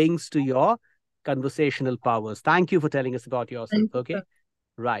add wings to your conversational powers. Thank you for telling us about yourself. Thank you, sir. Okay.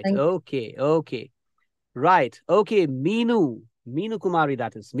 Right. Thank you. Okay. Okay. Right. Okay. Meenu Kumari,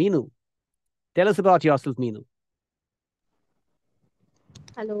 that is. Meenu. Tell us about yourself, Meenu.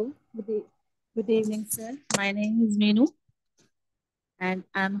 Hello, good evening, sir. My name is Meenu, and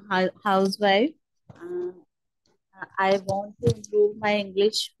I'm housewife. Uh, I want to improve my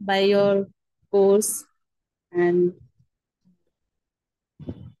English by your course, and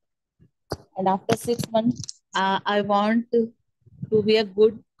after 6 months, I want to be a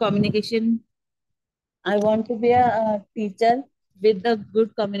good communication. I want to be a, teacher with the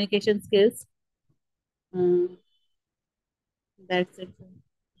good communication skills. Uh, that's it, sir.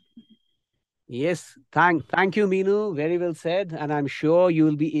 Yes, thank you, Meenu. Very well said. And I'm sure you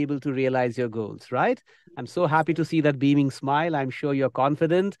will be able to realize your goals, right? I'm so happy to see that beaming smile. I'm sure you're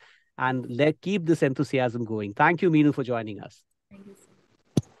confident and let keep this enthusiasm going. Thank you, Meenu, for joining us. Thank you,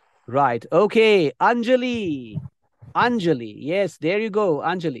 sir. Right. Okay. Anjali. Anjali. Yes, there you go,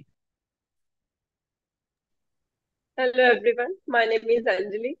 Anjali. Hello everyone, my name is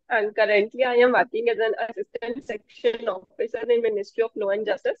Anjali and currently I am working as an assistant section officer in Ministry of Law and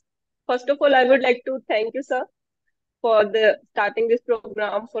Justice. First of all, I would like to thank you, sir, for the starting this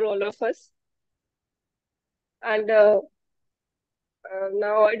program for all of us. And now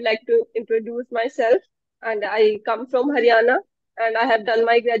I'd like to introduce myself. And I come from Haryana and I have done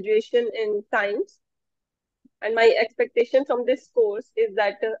my graduation in science. And my expectation from this course is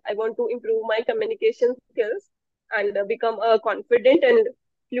that I want to improve my communication skills and become a confident and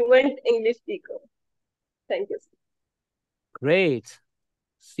fluent English speaker. Thank you. Great.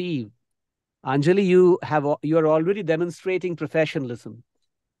 See, Anjali, you are already demonstrating professionalism.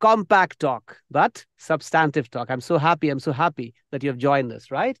 Compact talk, but substantive talk. I'm so happy. I'm so happy that you have joined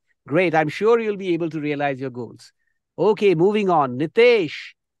us, right? Great. I'm sure you'll be able to realize your goals. Okay, moving on.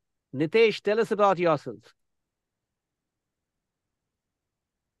 Nitesh. Nitesh, tell us about yourself.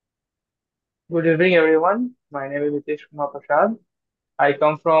 Good evening, everyone. My name is Nitish Kumar Prasad. I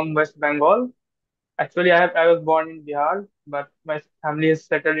come from West Bengal. Actually, I was born in Bihar, but my family is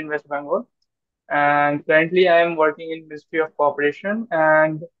settled in West Bengal. And currently, I am working in Ministry of Cooperation.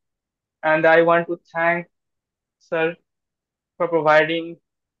 And I want to thank Sir for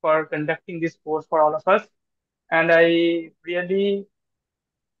conducting this course for all of us. And I really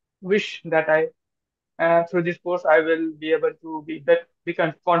wish that through this course, I will be able to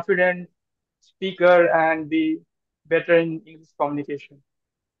become confident speaker and be better in English communication.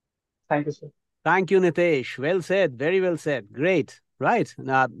 Thank you, sir. Thank you, Nitesh. Well said. Very well said. Great. Right.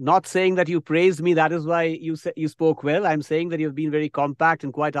 Now, not saying that you praised me. That is why you spoke well. I'm saying that you've been very compact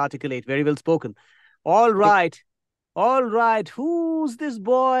and quite articulate. Very well spoken. All right. All right. Who's this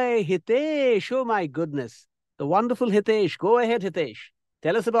boy? Hitesh. Oh, my goodness. The wonderful Hitesh. Go ahead, Hitesh.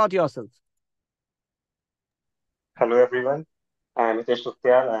 Tell us about yourself. Hello everyone, I'm Hitesh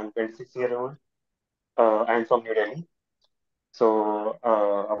Tuktyal. I'm 26-year-old. I'm from New Delhi. So,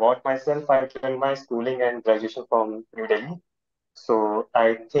 about myself, I done my schooling and graduation from New Delhi. So,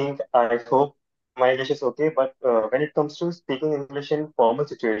 I hope my English is okay. But when it comes to speaking English in formal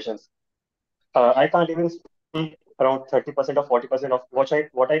situations, I can't even speak around 30% or 40% of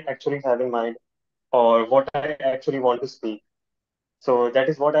what I actually have in mind or what I actually want to speak. So that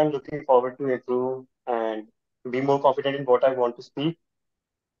is what I'm looking forward to improve and be more confident in what I want to speak.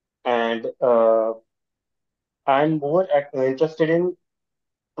 And I'm more interested in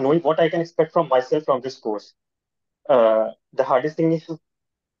knowing what I can expect from myself from this course. The hardest thing is,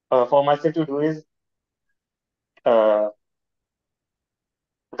 for myself to do is uh,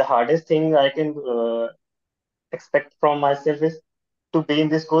 the hardest thing I can expect from myself is to be in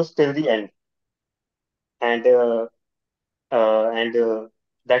this course till the end. And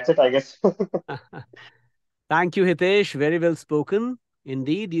that's it, I guess. Thank you, Hitesh. Very well spoken.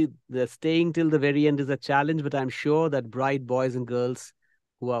 Indeed, the staying till the very end is a challenge, but I'm sure that bright boys and girls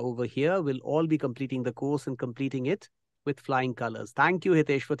who are over here will all be completing the course and completing it with flying colors. Thank you,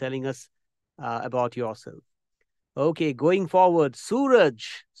 Hitesh, for telling us about yourself. Okay, going forward,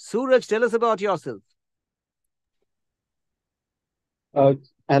 Suraj. Suraj, tell us about yourself. Uh,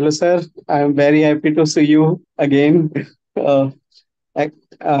 Hello, sir. I'm very happy to see you again. Uh,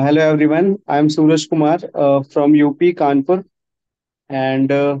 Hello, everyone. I'm Suraj Kumar from UP, Kanpur, and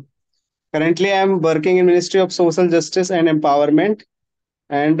currently I'm working in Ministry of Social Justice and Empowerment.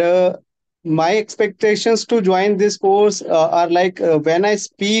 And my expectations to join this course are like when I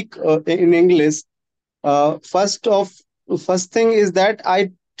speak in English, first of first thing is that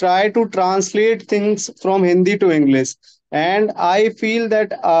I try to translate things from Hindi to English, and I feel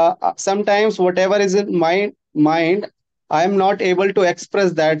that sometimes whatever is in my mind, I am not able to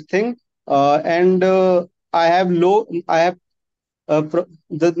express that thing, and I have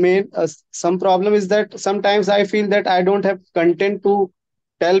the main some problem is that sometimes I feel that I don't have content to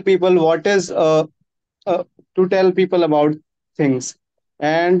tell people what is uh, to tell people about things,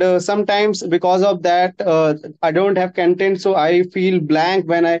 and sometimes because of that I don't have content, so I feel blank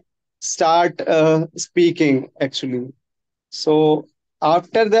when I start speaking actually. So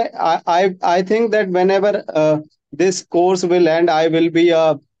after that I think that whenever this course will end, I will be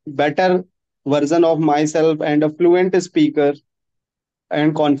a better version of myself and a fluent speaker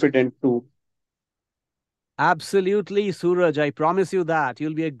and confident too. Absolutely, Suraj. I promise you that.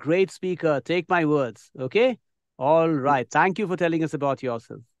 You'll be a great speaker. Take my words. Okay? All right. Thank you for telling us about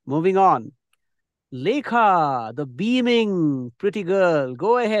yourself. Moving on. Lekha, the beaming pretty girl.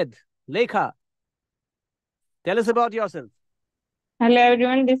 Go ahead. Lekha, tell us about yourself. Hello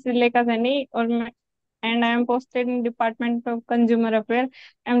everyone, this is Lekha Sani and I am posted in Department of Consumer Affairs.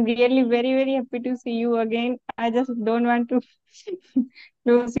 I'm really very happy to see you again. I just don't want to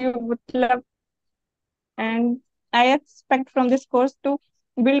lose you, Butlab. And I expect from this course to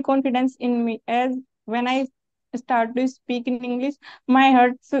build confidence in me as when I start to speak in English, my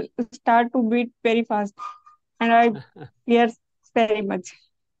heart start to beat very fast and I fear very much.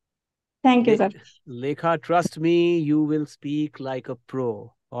 Thank you, Le- sir. Lekha, trust me, you will speak like a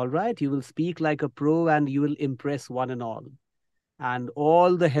pro. All right? You will speak like a pro and you will impress one and all. And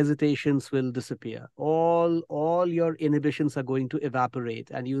all the hesitations will disappear. All your inhibitions are going to evaporate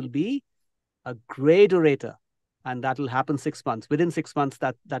and you will be a great orator. And that will happen 6 months. Within 6 months,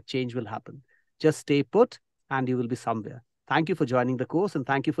 that change will happen. Just stay put and you will be somewhere. Thank you for joining the course and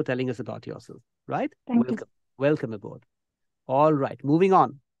thank you for telling us about yourself. Right? Thank you. Welcome. Welcome aboard. All right, moving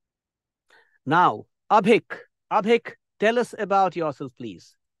on. Now, Abhik. Abhik, tell us about yourself,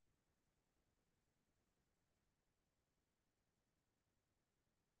 please.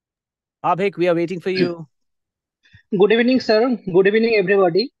 Abhik, we are waiting for you. Good evening, sir. Good evening,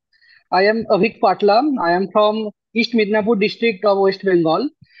 everybody. I am Avik Patla. I am from East Midnapur district of West Bengal.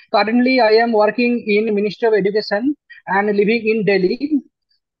 Currently, I am working in Ministry of Education and living in Delhi.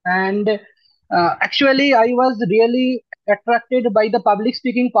 And actually, I was really attracted by the public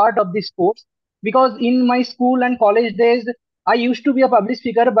speaking part of this course because in my school and college days, I used to be a public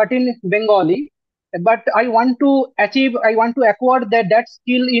speaker, but in Bengali. But I want to acquire that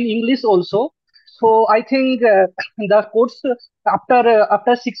skill in English also. So I think the course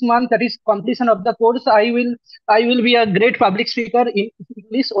after 6 months, that is completion of the course, I will be a great public speaker in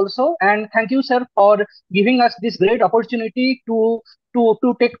English also. And thank you, sir, for giving us this great opportunity to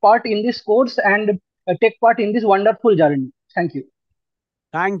take part in this course and take part in this wonderful journey. Thank you.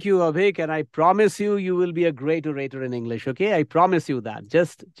 Thank you, Abhik, and I promise you, you will be a great orator in English. Okay, I promise you that.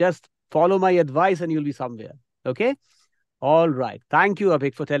 Just follow my advice, and you'll be somewhere. Okay. All right. Thank you,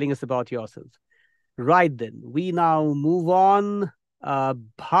 Abhik, for telling us about yourself. Right then, we now move on.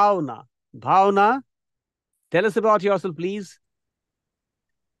 Bhavna. Bhavna, tell us about yourself, please.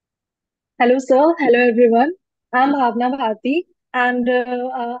 Hello, sir. Hello, everyone. I'm Bhavna Bharti, and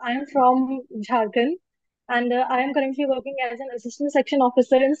I am from Jharkhand. And I am currently working as an assistant section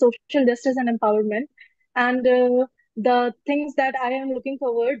officer in social justice and empowerment. And the things that I am looking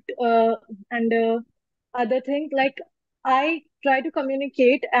forward and other things like I try to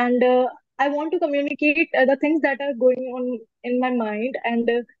communicate and I want to communicate the things that are going on in my mind, and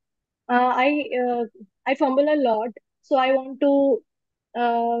uh, I uh, I fumble a lot, so uh,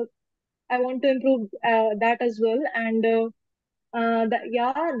 I want to improve that as well. And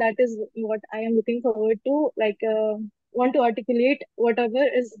that is what I am looking forward to. Like, want to articulate whatever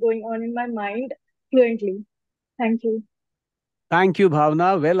is going on in my mind fluently. Thank you. Thank you,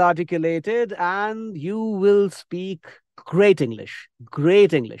 Bhavna. Well articulated, and you will speak great English.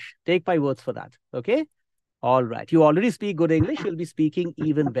 Great English. Take my words for that. Okay. All right. You already speak good English. You'll be speaking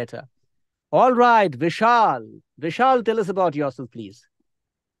even better. All right, Vishal. Vishal, tell us about yourself, please.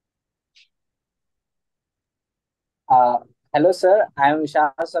 Uh, Hello, sir. I am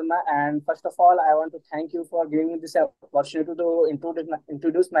Vishal Sharma, and first of all, I want to thank you for giving me this opportunity to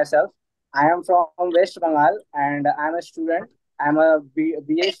introduce myself. I am from West Bengal, and I am a student. I am a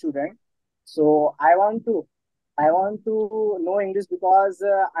BA student. So I want to know English because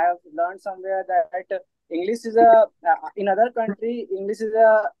I have learned somewhere that English is a in other country English is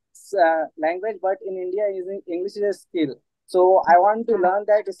a language, but in India English is a skill. So I want to learn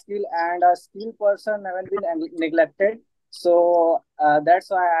that skill, and a skilled person haven't been neglected. So that's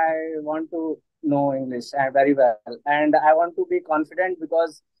why I want to know English very well, and I want to be confident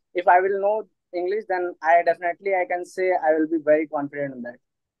because if I will know English, then I can say I will be very confident in that.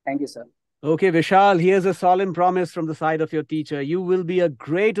 Thank you, sir. Okay, Vishal, here's a solemn promise from the side of your teacher. You will be a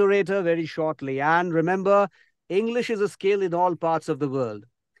great orator very shortly. And remember, English is a skill in all parts of the world.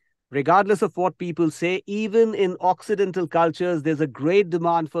 Regardless of what people say, even in Occidental cultures, there's a great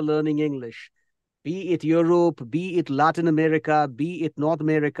demand for learning English. Be it Europe, be it Latin America, be it North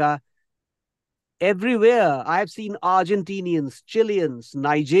America. Everywhere, I've seen Argentinians, Chileans,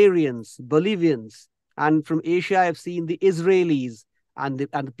 Nigerians, Bolivians, and from Asia, I've seen the Israelis and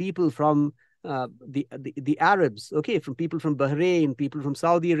the people from the Arabs, okay, from people from Bahrain, people from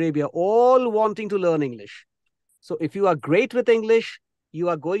Saudi Arabia, all wanting to learn English. So if you are great with English, you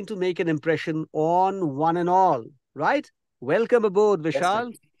are going to make an impression on one and all, right? Welcome aboard, Yes, sir.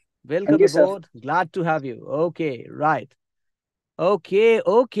 Vishal. Thank Welcome you, sir. aboard. Glad to have you. Okay, right.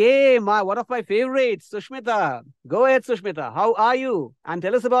 Okay. My one of my favorites, Sushmita. Go ahead, Sushmita. How are you? And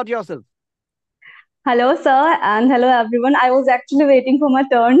tell us about yourself. Hello, sir, and hello, everyone. I was actually waiting for my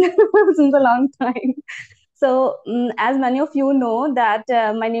turn since a long time. So, as many of you know, that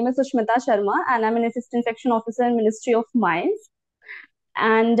my name is Sushmita Sharma, and I'm an assistant section officer in Ministry of Mines.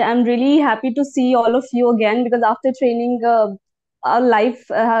 And I'm really happy to see all of you again because after training, our life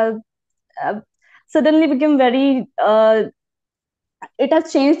uh, suddenly became very. It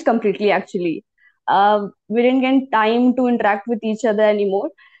has changed completely, actually. We didn't get time to interact with each other anymore.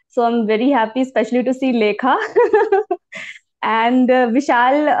 So I'm very happy, especially to see Lekha. And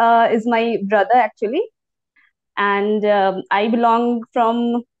Vishal is my brother, actually. And I belong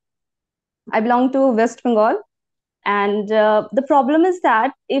to West Bengal. And the problem is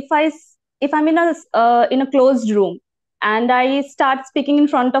that if I'm in a closed room and I start speaking in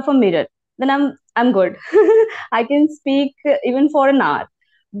front of a mirror, then I'm good. I can speak even for an hour.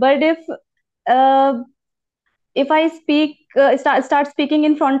 But uh, if I start speaking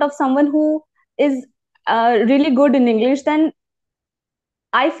in front of someone who is really good in English, then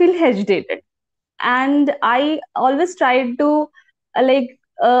I feel hesitated, and I always try to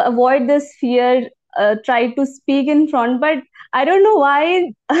avoid this fear, try to speak in front, but I don't know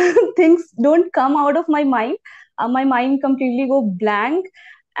why things don't come out of my mind. My mind completely go blank,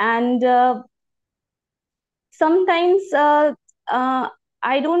 and sometimes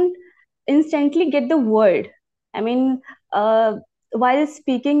I don't instantly get the word. I mean, uh, while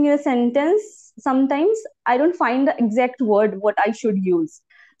speaking a sentence, sometimes I don't find the exact word what I should use.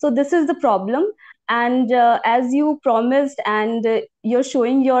 So this is the problem. And as you promised, and you're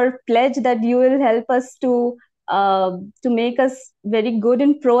showing your pledge that you will help us to make us very good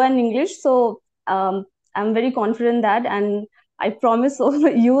in pro and English. So I'm very confident that, and I promise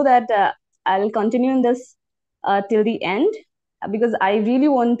you that I'll continue in this till the end, because I really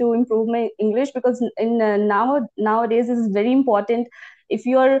want to improve my English, because in nowadays this is very important. If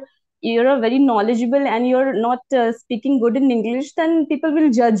you're a very knowledgeable and you're not speaking good in English, then people will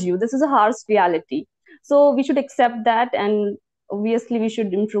judge you. This is a harsh reality. So we should accept that, and obviously we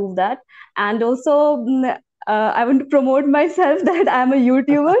should improve that. And also, I want to promote myself that I'm a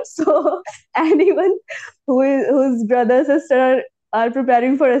YouTuber. So anyone whose brother, sister are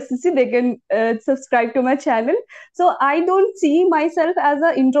preparing for SSC, they can subscribe to my channel. So I don't see myself as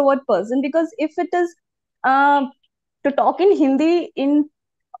an introvert person, because if it is uh, to talk in Hindi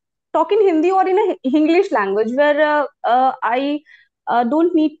or in a English language where I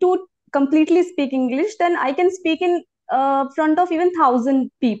don't need to completely speak English, then I can speak in front of even 1,000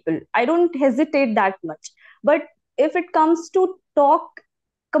 people. I don't hesitate that much. But if it comes to talk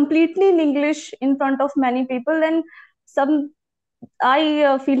completely in English in front of many people, then some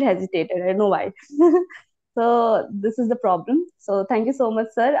I feel hesitated. I don't know why. So this is the problem. So thank you so much,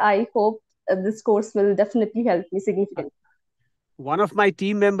 sir. I hope this course will definitely help me significantly. One of my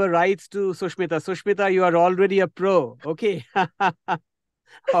team member writes to Sushmita, Sushmita, you are already a pro. Okay.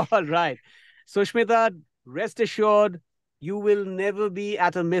 All right. Sushmita, rest assured, you will never be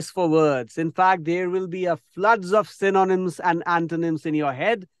at a miss for words. In fact, there will be a floods of synonyms and antonyms in your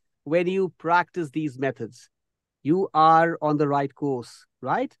head when you practice these methods. You are on the right course,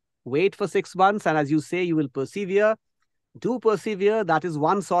 right? Wait for 6 months, and as you say, you will persevere. Do persevere. That is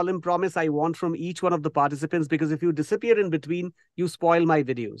one solemn promise I want from each one of the participants, because if you disappear in between, you spoil my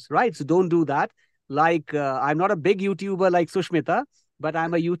videos, right? So don't do that. Like, I'm not a big YouTuber like Sushmita, but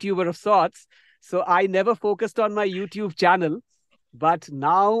I'm a YouTuber of sorts. So I never focused on my YouTube channel. But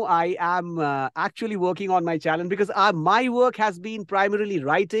now I am actually working on my channel, because my work has been primarily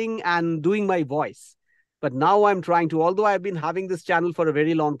writing and doing my voice. But now I'm trying to, although I've been having this channel for a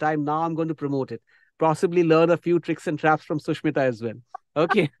very long time, now I'm going to promote it. possibly learn a few tricks and traps from Sushmita as well.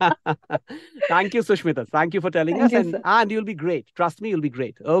 Okay. Thank you, Sushmita. Thank you for telling Thank us. you, sir. And you'll be great. Trust me, you'll be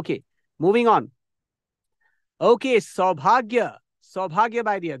great. Okay. Moving on. Okay, Saubhagya. Saubhagya,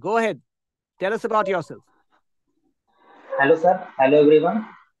 my dear, go ahead. Tell us about yourself. Hello, sir. Hello, everyone.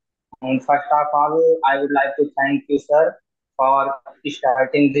 And first of all, I would like to thank you, sir, for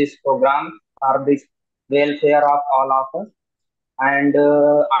starting this program for this welfare of all of us. And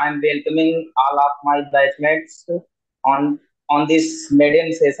I'm welcoming all of my batchmates on on this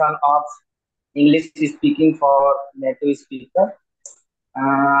maiden session of English speaking for native speaker.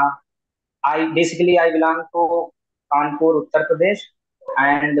 Uh, I belong to Kanpur, Uttar Pradesh,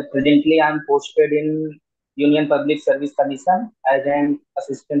 and presently I'm posted in Union Public Service Commission as an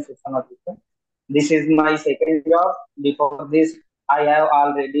assistant section officer. This is my second job. Before this, I have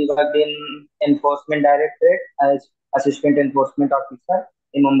already worked in Enforcement Directorate as assistant enforcement officer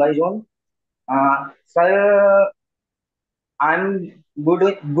in Mumbai zone. Sir, I'm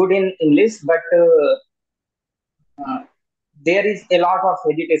good in English, but uh, there is a lot of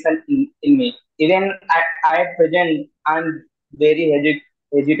hesitation in me. Even at present, I'm very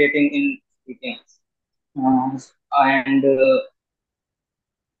hesitating in speaking. Uh, and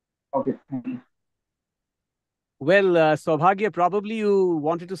okay. Well, Saubhagya, probably you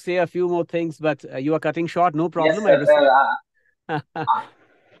wanted to say a few more things, but you are cutting short. No Yes, problem. I sir. respect.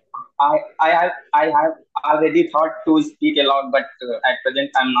 I have already thought to speak a lot, but at present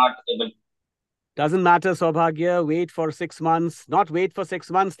I'm not able. Doesn't matter, Saubhagya. Wait for 6 months. Not wait for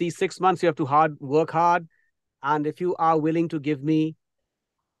 6 months. These 6 months you have to work hard. And if you are willing to give me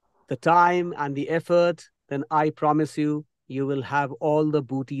the time and the effort, then I promise you, you will have all the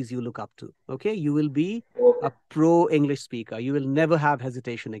booties you look up to. Okay? You will be a pro English speaker. You will never have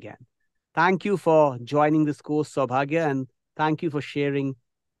hesitation again. Thank you for joining this course, Saubhagya, and thank you for sharing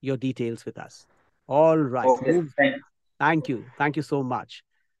your details with us. All right. Okay, thank you. Thank you. Thank you so much.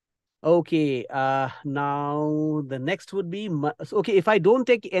 Okay, now the next would be, okay, if I don't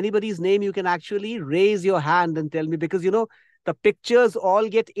take anybody's name, you can actually raise your hand and tell me, because, the pictures all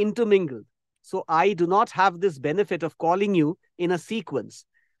get intermingled. So I do not have this benefit of calling you in a sequence.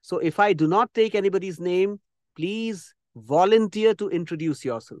 So if I do not take anybody's name, please volunteer to introduce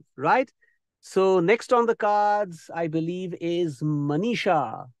yourself, right? So next on the cards, I believe, is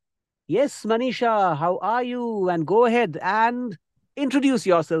Manisha. Yes, Manisha, how are you? And go ahead and introduce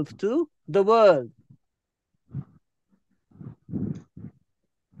yourself to the world.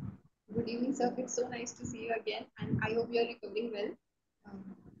 Good evening, sir. It's so nice to see you again, and I hope you are recovering well.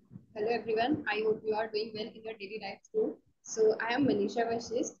 Um, Hello, everyone. I hope you are doing well in your daily life too. So, I am Manisha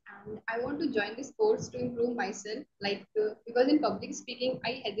Vashist, and I want to join this course to improve myself. Because in public speaking,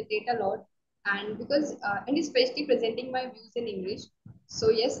 I hesitate a lot, and especially presenting my views in English. So,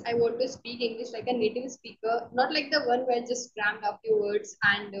 yes, I want to speak English like a native speaker, not like the one where I just crammed a few words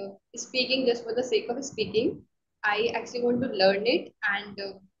and speaking just for the sake of speaking. I actually want to learn it and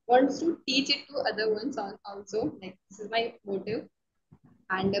wants to teach it to other ones also. Like this is my motive,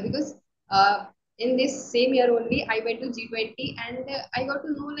 and because in this same year only I went to G20 and I got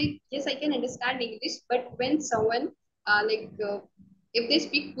to know like yes I can understand English, but when someone if they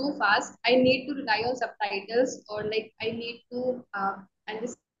speak too fast, I need to rely on subtitles or like I need to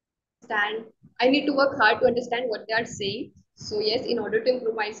understand. I need to work hard to understand what they are saying. So yes, in order to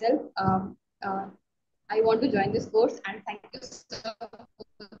improve myself, uh, I want to join this course, and thank you so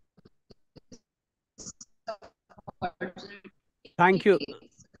much. Thank you.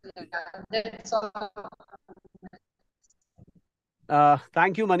 That's all.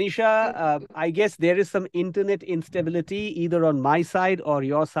 Thank you, Manisha. I guess there is some internet instability either on my side or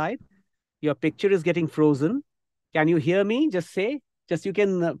your side. Your picture is getting frozen. Can you hear me? Just say. Just you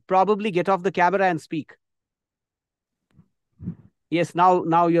can probably get off the camera and speak. Yes,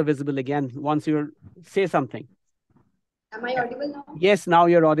 now you're visible again. Once you say something. Am I audible now? Yes, now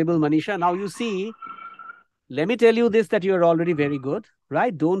you're audible, Manisha. Now you see, let me tell you this, that you're already very good,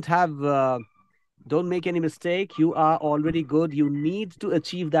 right? Don't make any mistake. You are already good. You need to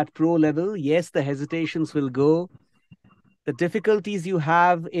achieve that pro level. Yes, the hesitations will go. The difficulties you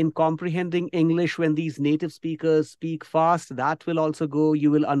have in comprehending English when these native speakers speak fast, that will also go.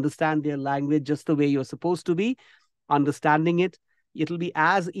 You will understand their language just the way you're supposed to be understanding it. It'll be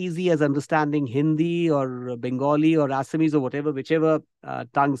as easy as understanding Hindi or Bengali or Assamese or whichever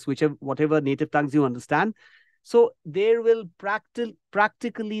whatever native tongues you understand. So there will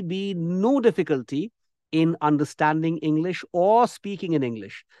practically be no difficulty in understanding English or speaking in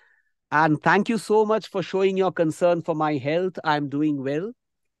English. And thank you so much for showing your concern for my health. I'm doing well.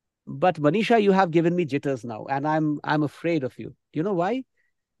 But Manisha, you have given me jitters now, and I'm afraid of you. You know why?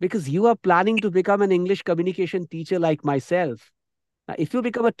 because you are planning to become an English communication teacher like myself. Now, if you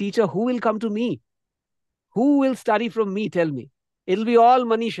become a teacher, who will come to me? Who will study from me? Tell me. It'll be all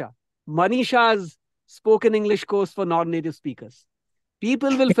Manisha. Manisha's spoken English course for non-native speakers.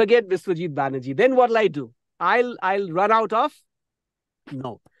 People will forget Biswajit Banerjee. Then what'll I do? I'll run out of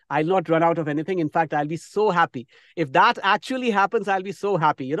no. I'll not run out of anything. In fact, I'll be so happy. If that actually happens, I'll be so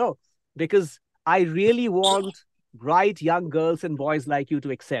happy, because I really want bright young girls and boys like you to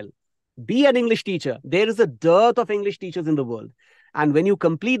excel. Be an English teacher. There is a dearth of English teachers in the world. And when you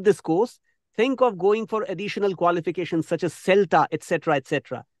complete this course, think of going for additional qualifications such as CELTA, etc.,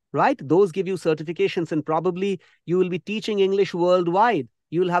 etc. Right? Those give you certifications, and probably you will be teaching English worldwide.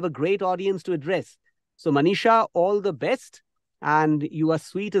 You will have a great audience to address. So, Manisha, all the best. And you are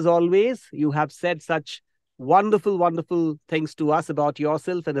sweet as always. You have said such wonderful, wonderful things to us about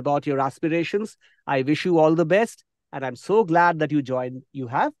yourself and about your aspirations. I wish you all the best. And I'm so glad that you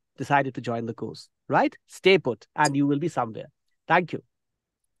have decided to join the course, right? Stay put and you will be somewhere. Thank you.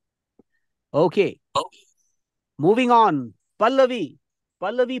 Okay. Moving on. Pallavi.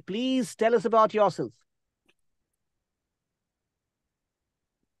 Pallavi, please tell us about yourself.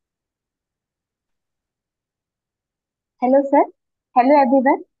 Hello, sir. Hello,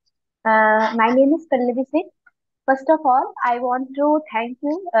 everyone. My name is Pallavi Singh. First of all, I want to thank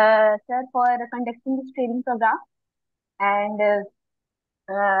you, sir, for conducting this training program. And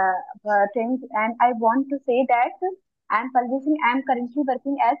and I want to say that I am Pallavi Singh. I am currently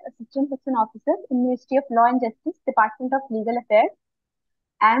working as Assistant Section Officer in Ministry of Law and Justice, Department of Legal Affairs.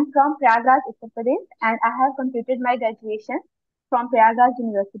 I am from Prayagraj, Uttar Pradesh, and I have completed my graduation from Prayagraj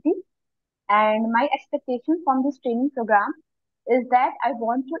University. And my expectation from this training program is that I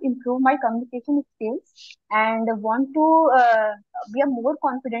want to improve my communication skills and want to be a more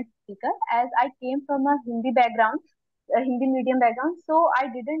confident speaker, as I came from a Hindi background, a Hindi medium background. So I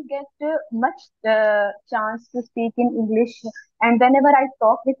didn't get much chance to speak in English. And whenever I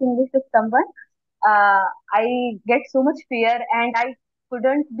talk with English with someone, I get so much fear, and I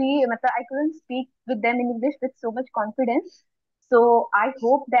couldn't speak with them in English with so much confidence. So I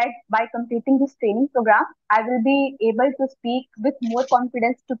hope that by completing this training program, I will be able to speak with more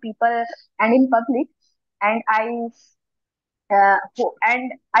confidence to people and in public. And I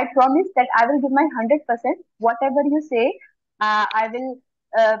promise that I will give my 100%. Whatever you say, I will.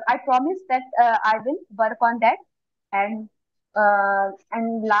 I promise that I will work on that. And the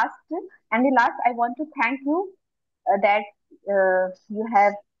last, I want to thank you that you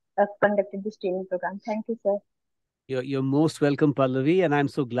have conducted this training program. Thank you, sir. You're most welcome, Pallavi, and I'm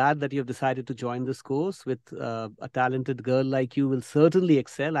so glad that you've decided to join this course with a talented girl like you will certainly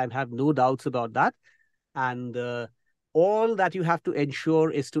excel. I have no doubts about that. And all that you have to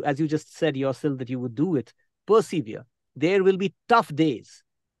ensure is to, as you just said yourself, that you would do it, persevere. There will be tough days.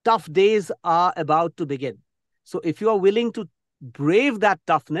 Tough days are about to begin. So if you are willing to brave that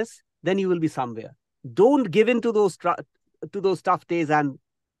toughness, then you will be somewhere. Don't give in to those tough days and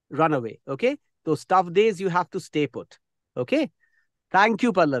run away. Okay? Those tough days, you have to stay put. Okay? Thank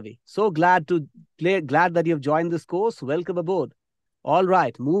you, Pallavi. So glad that you have joined this course. Welcome aboard. All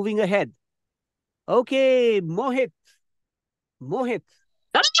right, moving ahead. Okay, Mohit. Mohit.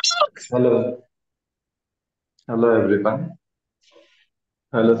 Hello. Hello, everyone.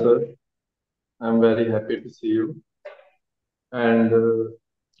 Hello, sir. I'm very happy to see you. And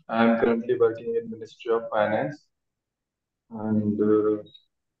I am currently working in Ministry of Finance. And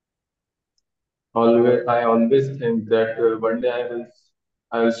I always think that one day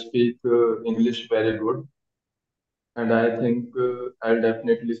I will speak English very good. And I think I'll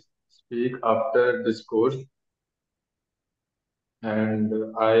definitely speak after this course. And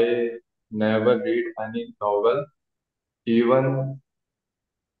I never read any novel, even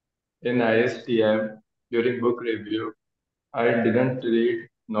in ISTM during book review. I didn't read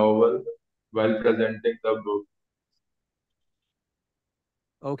novel while presenting the book.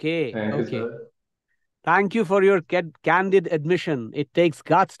 Okay, Thank you, okay. sir. Thank you for your candid admission. It takes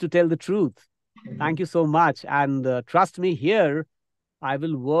guts to tell the truth. Thank you so much. And trust me, here, I'll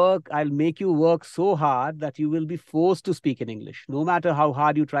make you work so hard that you will be forced to speak in English. No matter how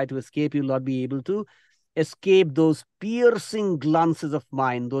hard you try to escape, you'll not be able to escape those piercing glances of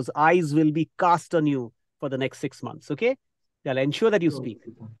mine. Those eyes will be cast on you for the next 6 months. Okay? I'll ensure that you speak.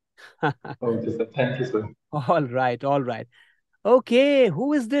 Okay, sir. Thank you, sir. All right, all right. Okay,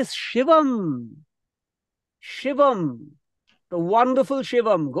 who is this? Shivam. Shivam, the wonderful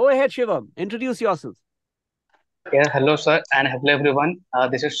Shivam. Go ahead, Shivam. Introduce yourself. Yeah, hello sir, and hello everyone.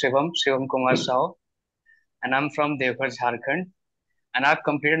 This is Shivam Kumar Sahu, and I'm from Devghar, Jharkhand, and I've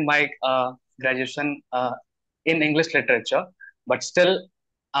completed my graduation in English literature. But still,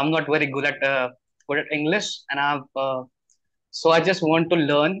 I'm not very good at English, and so I just want to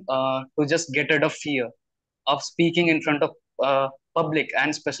learn to just get rid of fear of speaking in front of public, and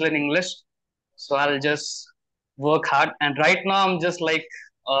especially in English. So I'll just work hard. And right now I'm just like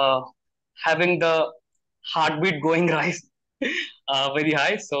uh, having the heartbeat going rise very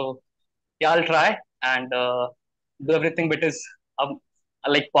high. So yeah, I'll try and do everything that is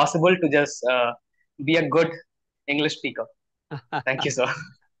like possible to just be a good English speaker. Thank you, sir.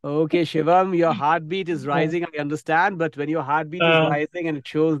 Okay, Shivam, your heartbeat is rising, I understand, but when your heartbeat is rising and it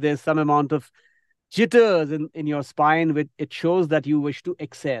shows there's some amount of jitters in your spine, it shows that you wish to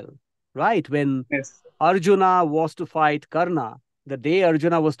excel, right? When Yes. Arjuna was to fight Karna, the day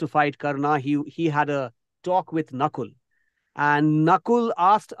Arjuna was to fight Karna, he had a talk with Nakul. And Nakul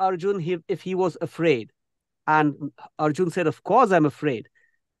asked Arjun if he was afraid. And Arjun said, of course I'm afraid.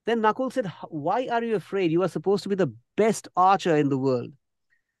 Then Nakul said, why are you afraid? You are supposed to be the best archer in the world.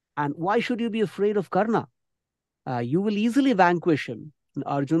 And why should you be afraid of Karna? You will easily vanquish him. And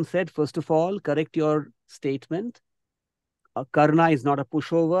Arjun said, first of all, correct your statement. Karna is not a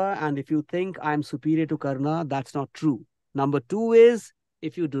pushover. And if you think I'm superior to Karna, that's not true. Number two is,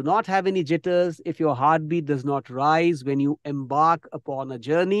 if you do not have any jitters, if your heartbeat does not rise when you embark upon a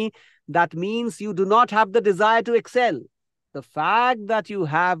journey, that means you do not have the desire to excel. The fact that you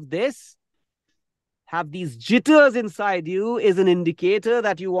have these jitters inside you is an indicator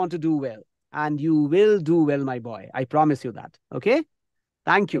that you want to do well. And you will do well, my boy. I promise you that. Okay?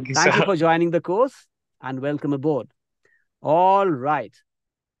 Thank you. Thank you, Thank you sir. for joining the course and welcome aboard. All right.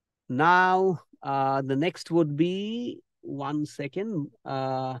 Now, the next would be, one second.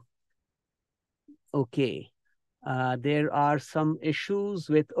 Okay. There are some issues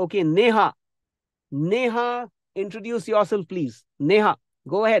with, okay, Neha. Neha, introduce yourself, please. Neha,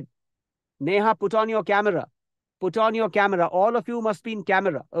 go ahead. Neha, put on your camera. Put on your camera. All of you must be in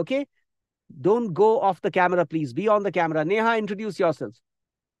camera, okay? Don't go off the camera, please. Be on the camera. Neha, introduce yourself.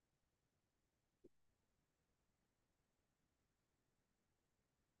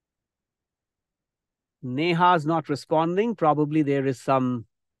 Neha's not responding. Probably there is some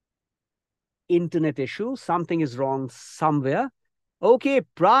internet issue. Something is wrong somewhere. Okay,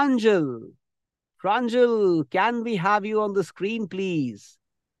 Pranjal. Pranjal, can we have you on the screen, please?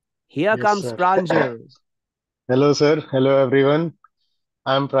 Here Yes, comes sir. Pranjal. Hello, sir. Hello, everyone.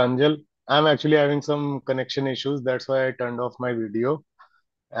 I'm Pranjal. I'm actually having some connection issues. That's why I turned off my video.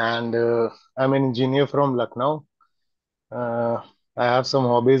 And I'm an engineer from Lucknow. Uh, I have some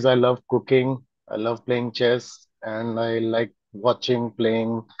hobbies. I love cooking. I love playing chess. And I like watching,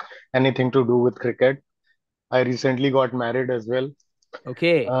 playing anything to do with cricket. I recently got married as well.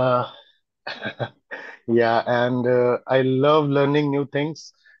 Okay. Yeah, and I love learning new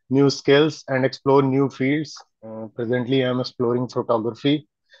things, new skills, and explore new fields. Presently, I'm exploring photography.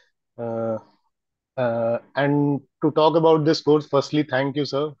 Uh, and to talk about this course, firstly, thank you,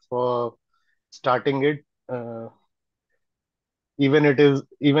 sir, for starting it. Even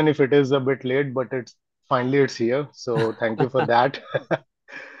if it is a bit late, but it's here. So thank you for that.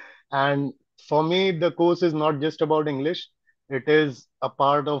 And for me, the course is not just about English. It is a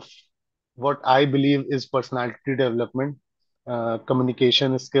part of what I believe is personality development,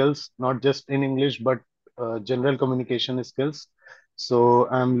 communication skills, not just in English, but general communication skills. So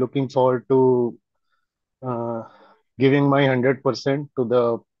I'm looking forward to uh, giving my 100% to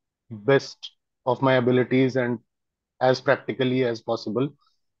the best of my abilities and as practically as possible.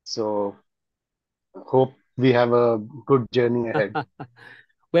 So hope we have a good journey ahead.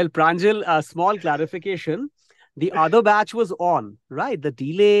 Well, Pranjal, a small clarification. The other batch was on, right? The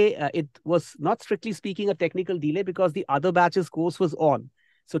delay, it was not strictly speaking a technical delay because the other batch's course was on.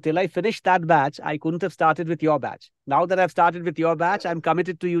 So till I finished that batch, I couldn't have started with your batch. Now that I've started with your batch, I'm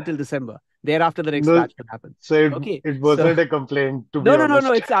committed to you till December. Thereafter, the next No, batch can happen. so Okay. it So wasn't a complaint, to be no, no, no, no.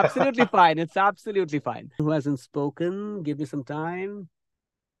 honest. It's absolutely fine. It's absolutely fine. Who hasn't spoken? Give me some time.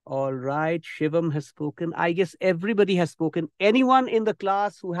 All right. Shivam has spoken. I guess everybody has spoken. Anyone in the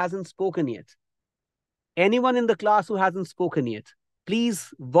class who hasn't spoken yet? Anyone in the class who hasn't spoken yet?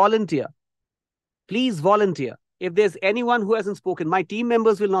 Please volunteer. Please volunteer. If there's anyone who hasn't spoken, my team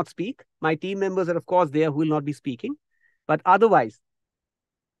members will not speak. My team members are, of course, there who will not be speaking. But otherwise,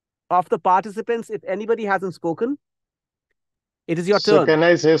 of the participants, if anybody hasn't spoken, it is your So turn. can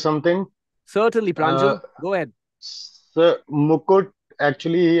I say something? Certainly, Pranjal. Go ahead. So Mukut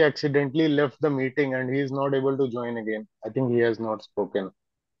actually he accidentally left the meeting and he is not able to join again. I think he has not spoken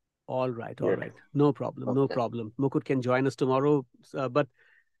All right, all yet. right. No problem, no Okay. problem. Mukut can join us tomorrow, but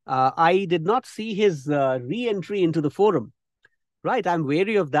I did not see his re-entry into the forum. Right, I'm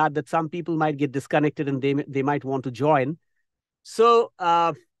wary of that some people might get disconnected and they might want to join. So,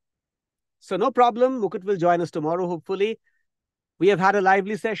 so no problem. Mukut will join us tomorrow, hopefully. We have had a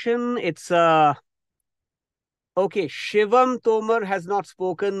lively session. It's okay. Shivam Tomar has not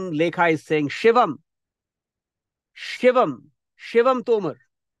spoken. Lekha is saying Shivam. Shivam Tomar.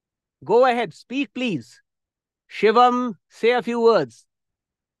 Go ahead, speak, please. Shivam, say a few words.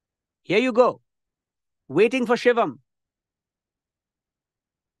 Here you go. Waiting for Shivam.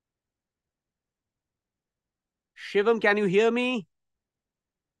 Shivam, can you hear me?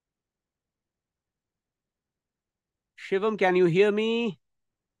 Shivam, can you hear me?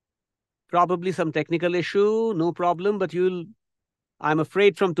 Probably some technical issue. No problem, but I'm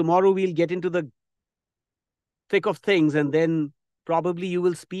afraid from tomorrow we'll get into the thick of things and then probably you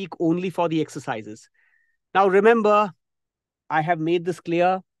will speak only for the exercises. Now remember, I have made this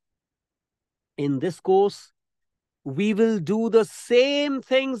clear. In this course, we will do the same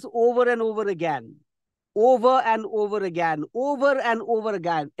things over and over again. Over and over again. Over and over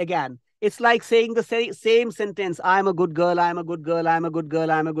again. It's like saying the same sentence. I'm a good girl, I'm a good girl, I'm a good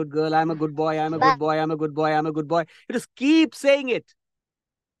girl, I'm a good girl, I'm a good boy, I'm a good boy, I'm a good boy, I'm a good boy. You just keep saying it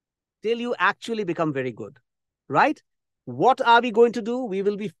till you actually become very good, right? What are we going to do? We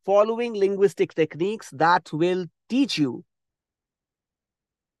will be following linguistic techniques that will teach you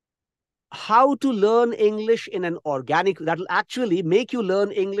how to learn English in an organic, that will actually make you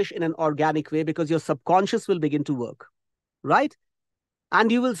learn English in an organic way because your subconscious will begin to work, right? And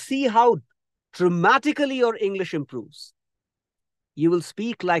you will see how dramatically your English improves. You will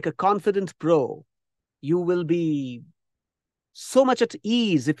speak like a confident pro. You will be so much at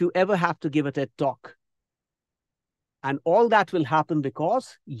ease if you ever have to give a TED talk. And all that will happen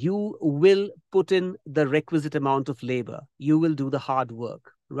because you will put in the requisite amount of labor. You will do the hard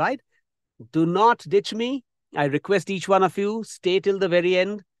work, right? Do not ditch me. I request each one of you stay till the very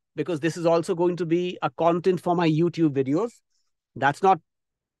end because this is also going to be a content for my YouTube videos. That's not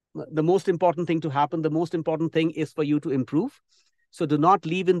the most important thing to happen. The most important thing is for you to improve. So do not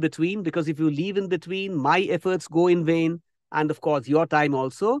leave in between because if you leave in between, my efforts go in vain. And of course, your time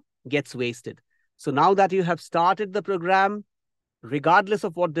also gets wasted. So now that you have started the program, regardless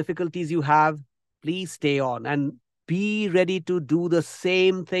of what difficulties you have, please stay on and be ready to do the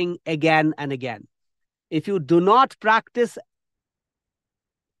same thing again and again. If you do not practice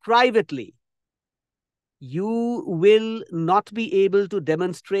privately, you will not be able to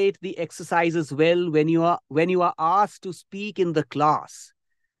demonstrate the exercises well when you are asked to speak in the class.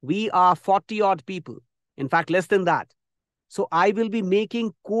 We are 40 odd people. In fact, less than that. So I will be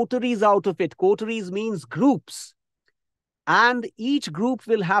making coteries out of it. Coteries means groups. And each group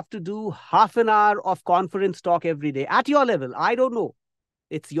will have to do half an hour of conference talk every day at your level. I don't know.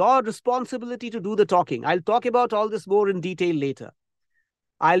 It's your responsibility to do the talking. I'll talk about all this more in detail later.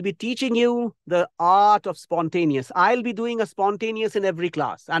 I'll be teaching you the art of spontaneous. I'll be doing a spontaneous in every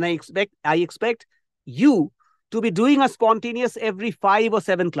class. And I expect you to be doing a spontaneous every 5 or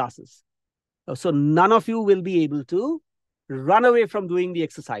 7 classes. So none of you will be able to run away from doing the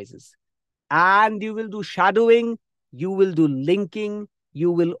exercises. And you will do shadowing, you will do linking,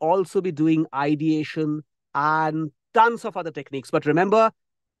 you will also be doing ideation and tons of other techniques. But remember,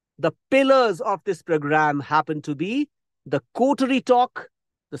 the pillars of this program happen to be the coterie talk,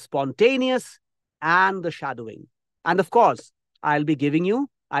 the spontaneous, and the shadowing. And of course, I'll be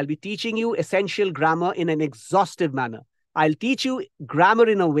teaching you essential grammar in an exhaustive manner. I'll teach you grammar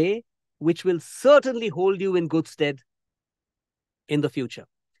in a way which will certainly hold you in good stead in the future.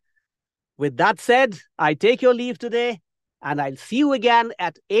 With that said, I take your leave today and I'll see you again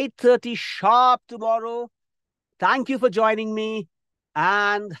at 8:30 sharp tomorrow. Thank you for joining me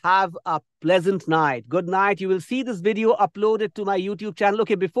and have a pleasant night. Good night. You will see this video uploaded to my YouTube channel.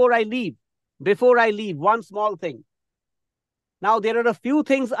 Okay, before I leave, one small thing. Now, there are a few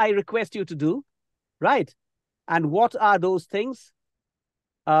things I request you to do, right? And what are those things?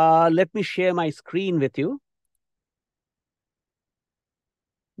 Let me share my screen with you.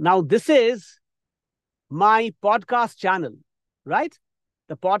 Now, this is my podcast channel, right?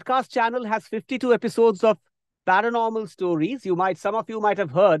 The podcast channel has 52 episodes of paranormal stories. Some of you might have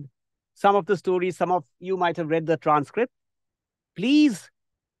heard some of the stories. Some of you might have read the transcript. Please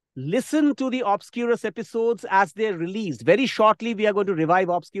listen to the Obscurus episodes as they're released. Very shortly, we are going to revive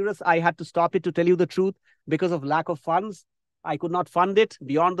Obscurus. I had to stop it, to tell you the truth, because of lack of funds. I could not fund it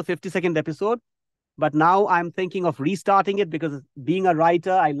beyond the 52nd episode. But now I'm thinking of restarting it because being a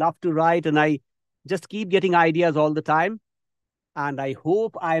writer, I love to write and I just keep getting ideas all the time. And I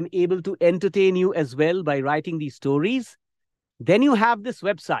hope I am able to entertain you as well by writing these stories. Then you have this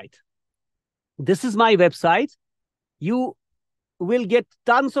website. This is my website. You will get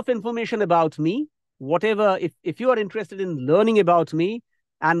tons of information about me. whatever, if you are interested in learning about me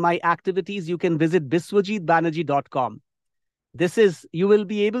and my activities, you can visit biswajitbanerjee.com. You will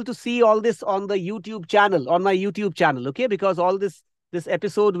be able to see all this on the YouTube channel, on my YouTube channel, okay? Because all this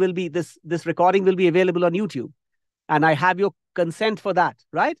episode will be, this recording will be available on YouTube. And I have your consent for that,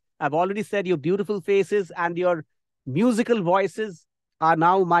 right? I've already said your beautiful faces and your musical voices are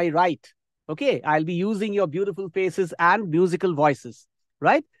now my right. Okay, I'll be using your beautiful faces and musical voices,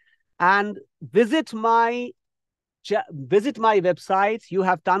 right? And visit my website. You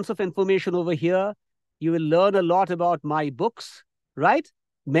have tons of information over here. You will learn a lot about my books, right?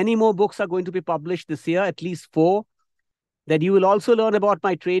 Many more books are going to be published this year, at least 4. Then you will also learn about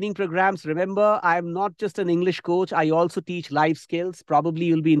my training programs. Remember, I'm not just an English coach. I also teach life skills. Probably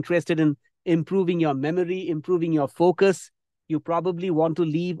you'll be interested in improving your memory, improving your focus. You probably want to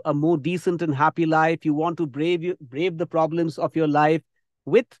live a more decent and happy life. You want to brave the problems of your life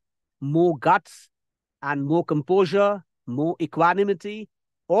with more guts and more composure, more equanimity.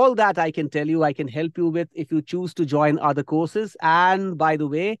 All that I can tell you, I can help you with if you choose to join other courses. And by the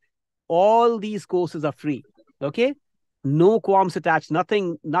way, all these courses are free. Okay? No qualms attached,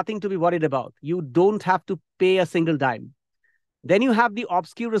 nothing to be worried about. You don't have to pay a single dime. Then you have the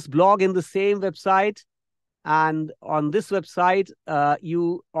Obscurus blog in the same website. And on this website,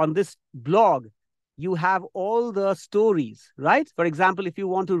 on this blog, you have all the stories, right? For example, if you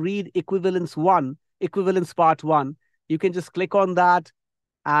want to read Equivalence Part 1, you can just click on that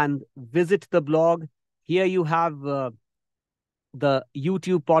and visit the blog. Here you have the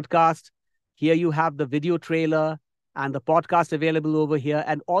YouTube podcast. Here you have the video trailer and the podcast available over here,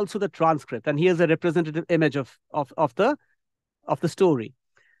 and also the transcript. And here's a representative image of the story.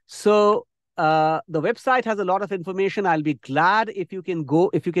 So the website has a lot of information. I'll be glad if you can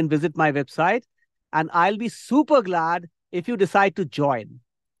visit my website, and I'll be super glad if you decide to join.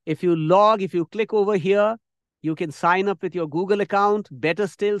 If you click over here, you can sign up with your Google account. Better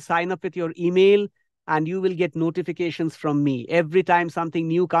still, sign up with your email, and you will get notifications from me. Every time something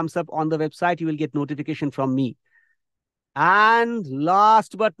new comes up on the website, you will get notification from me. And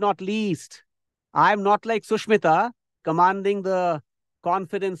last but not least, I'm not like Sushmita, commanding the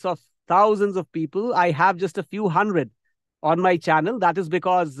confidence of thousands of people. I have just a few hundred on my channel. That is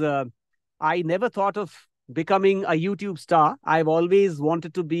because I never thought of becoming a YouTube star. I've always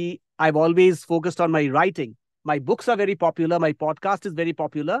focused on my writing. My books are very popular. My podcast is very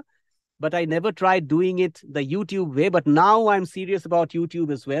popular, but I never tried doing it the YouTube way. But now I'm serious about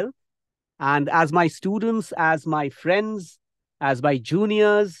YouTube as well. And as my students, as my friends, as my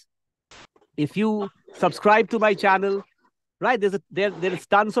juniors, if you subscribe to my channel, right, there is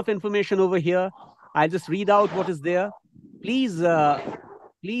tons of information over here. I'll just read out what is there. Please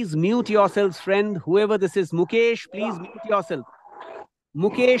mute yourselves, friend. Whoever this is, Mukesh, please mute yourself.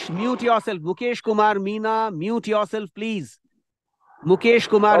 Mukesh, mute yourself. Mukesh Kumar Meena, mute yourself, please. Mukesh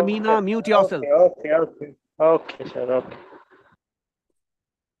Kumar Meena, mute yourself. Okay, sir. Okay.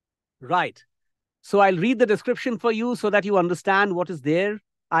 Right. So I'll read the description for you so that you understand what is there.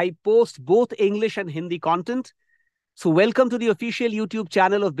 I post both English and Hindi content. So welcome to the official YouTube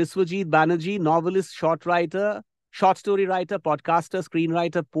channel of Biswajit Banerjee, novelist, short story writer, podcaster,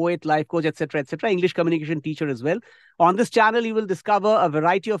 screenwriter, poet, life coach, etc., English communication teacher as well. On this channel, you will discover a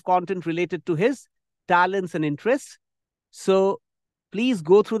variety of content related to his talents and interests. So please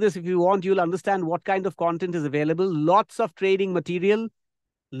go through this if you want. You'll understand what kind of content is available. Lots of training material,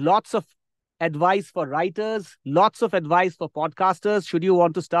 lots of advice for writers, lots of advice for podcasters. Should you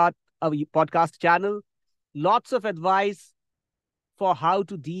want to start a podcast channel, lots of advice for how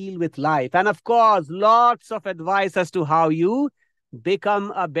to deal with life. And of course, lots of advice as to how you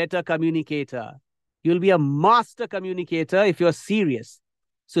become a better communicator. You'll be a master communicator if you're serious.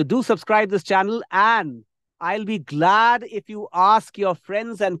 So do subscribe this channel, and I'll be glad if you ask your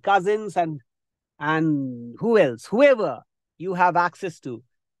friends and cousins and whoever you have access to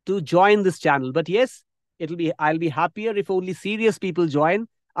join this channel. But yes, I'll be happier if only serious people join.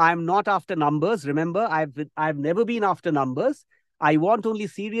 I'm not after numbers. Remember, I've never been after numbers. I want only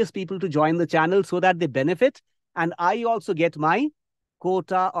serious people to join the channel so that they benefit, and I also get my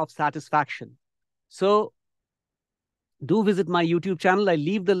quota of satisfaction. So do visit my YouTube channel. I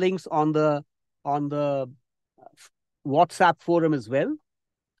leave the links on the WhatsApp forum as well.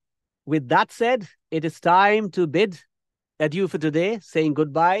 With that said, it is time to bid adieu for today, saying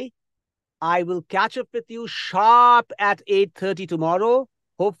goodbye. I will catch up with you sharp at 8:30 tomorrow.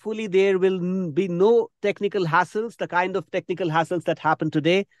 Hopefully, there will be no technical hassles, the kind of technical hassles that happened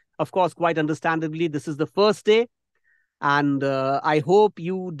today. Of course, quite understandably, this is the first day. And I hope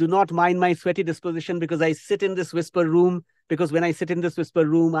you do not mind my sweaty disposition, because I sit in this whisper room because when I sit in this whisper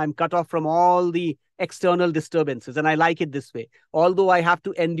room, I'm cut off from all the external disturbances, and I like it this way. Although I have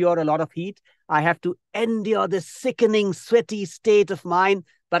to endure a lot of heat, I have to endure this sickening, sweaty state of mind,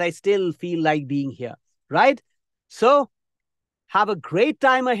 but I still feel like being here, right? So have a great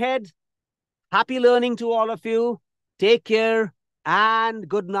time ahead. Happy learning to all of you. Take care and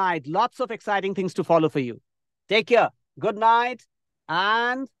good night. Lots of exciting things to follow for you. Take care. Good night.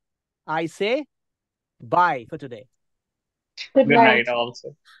 And I say bye for today. Good Good night. night,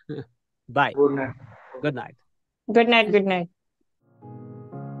 also. Bye. Good night. Good night. Good night. Good night.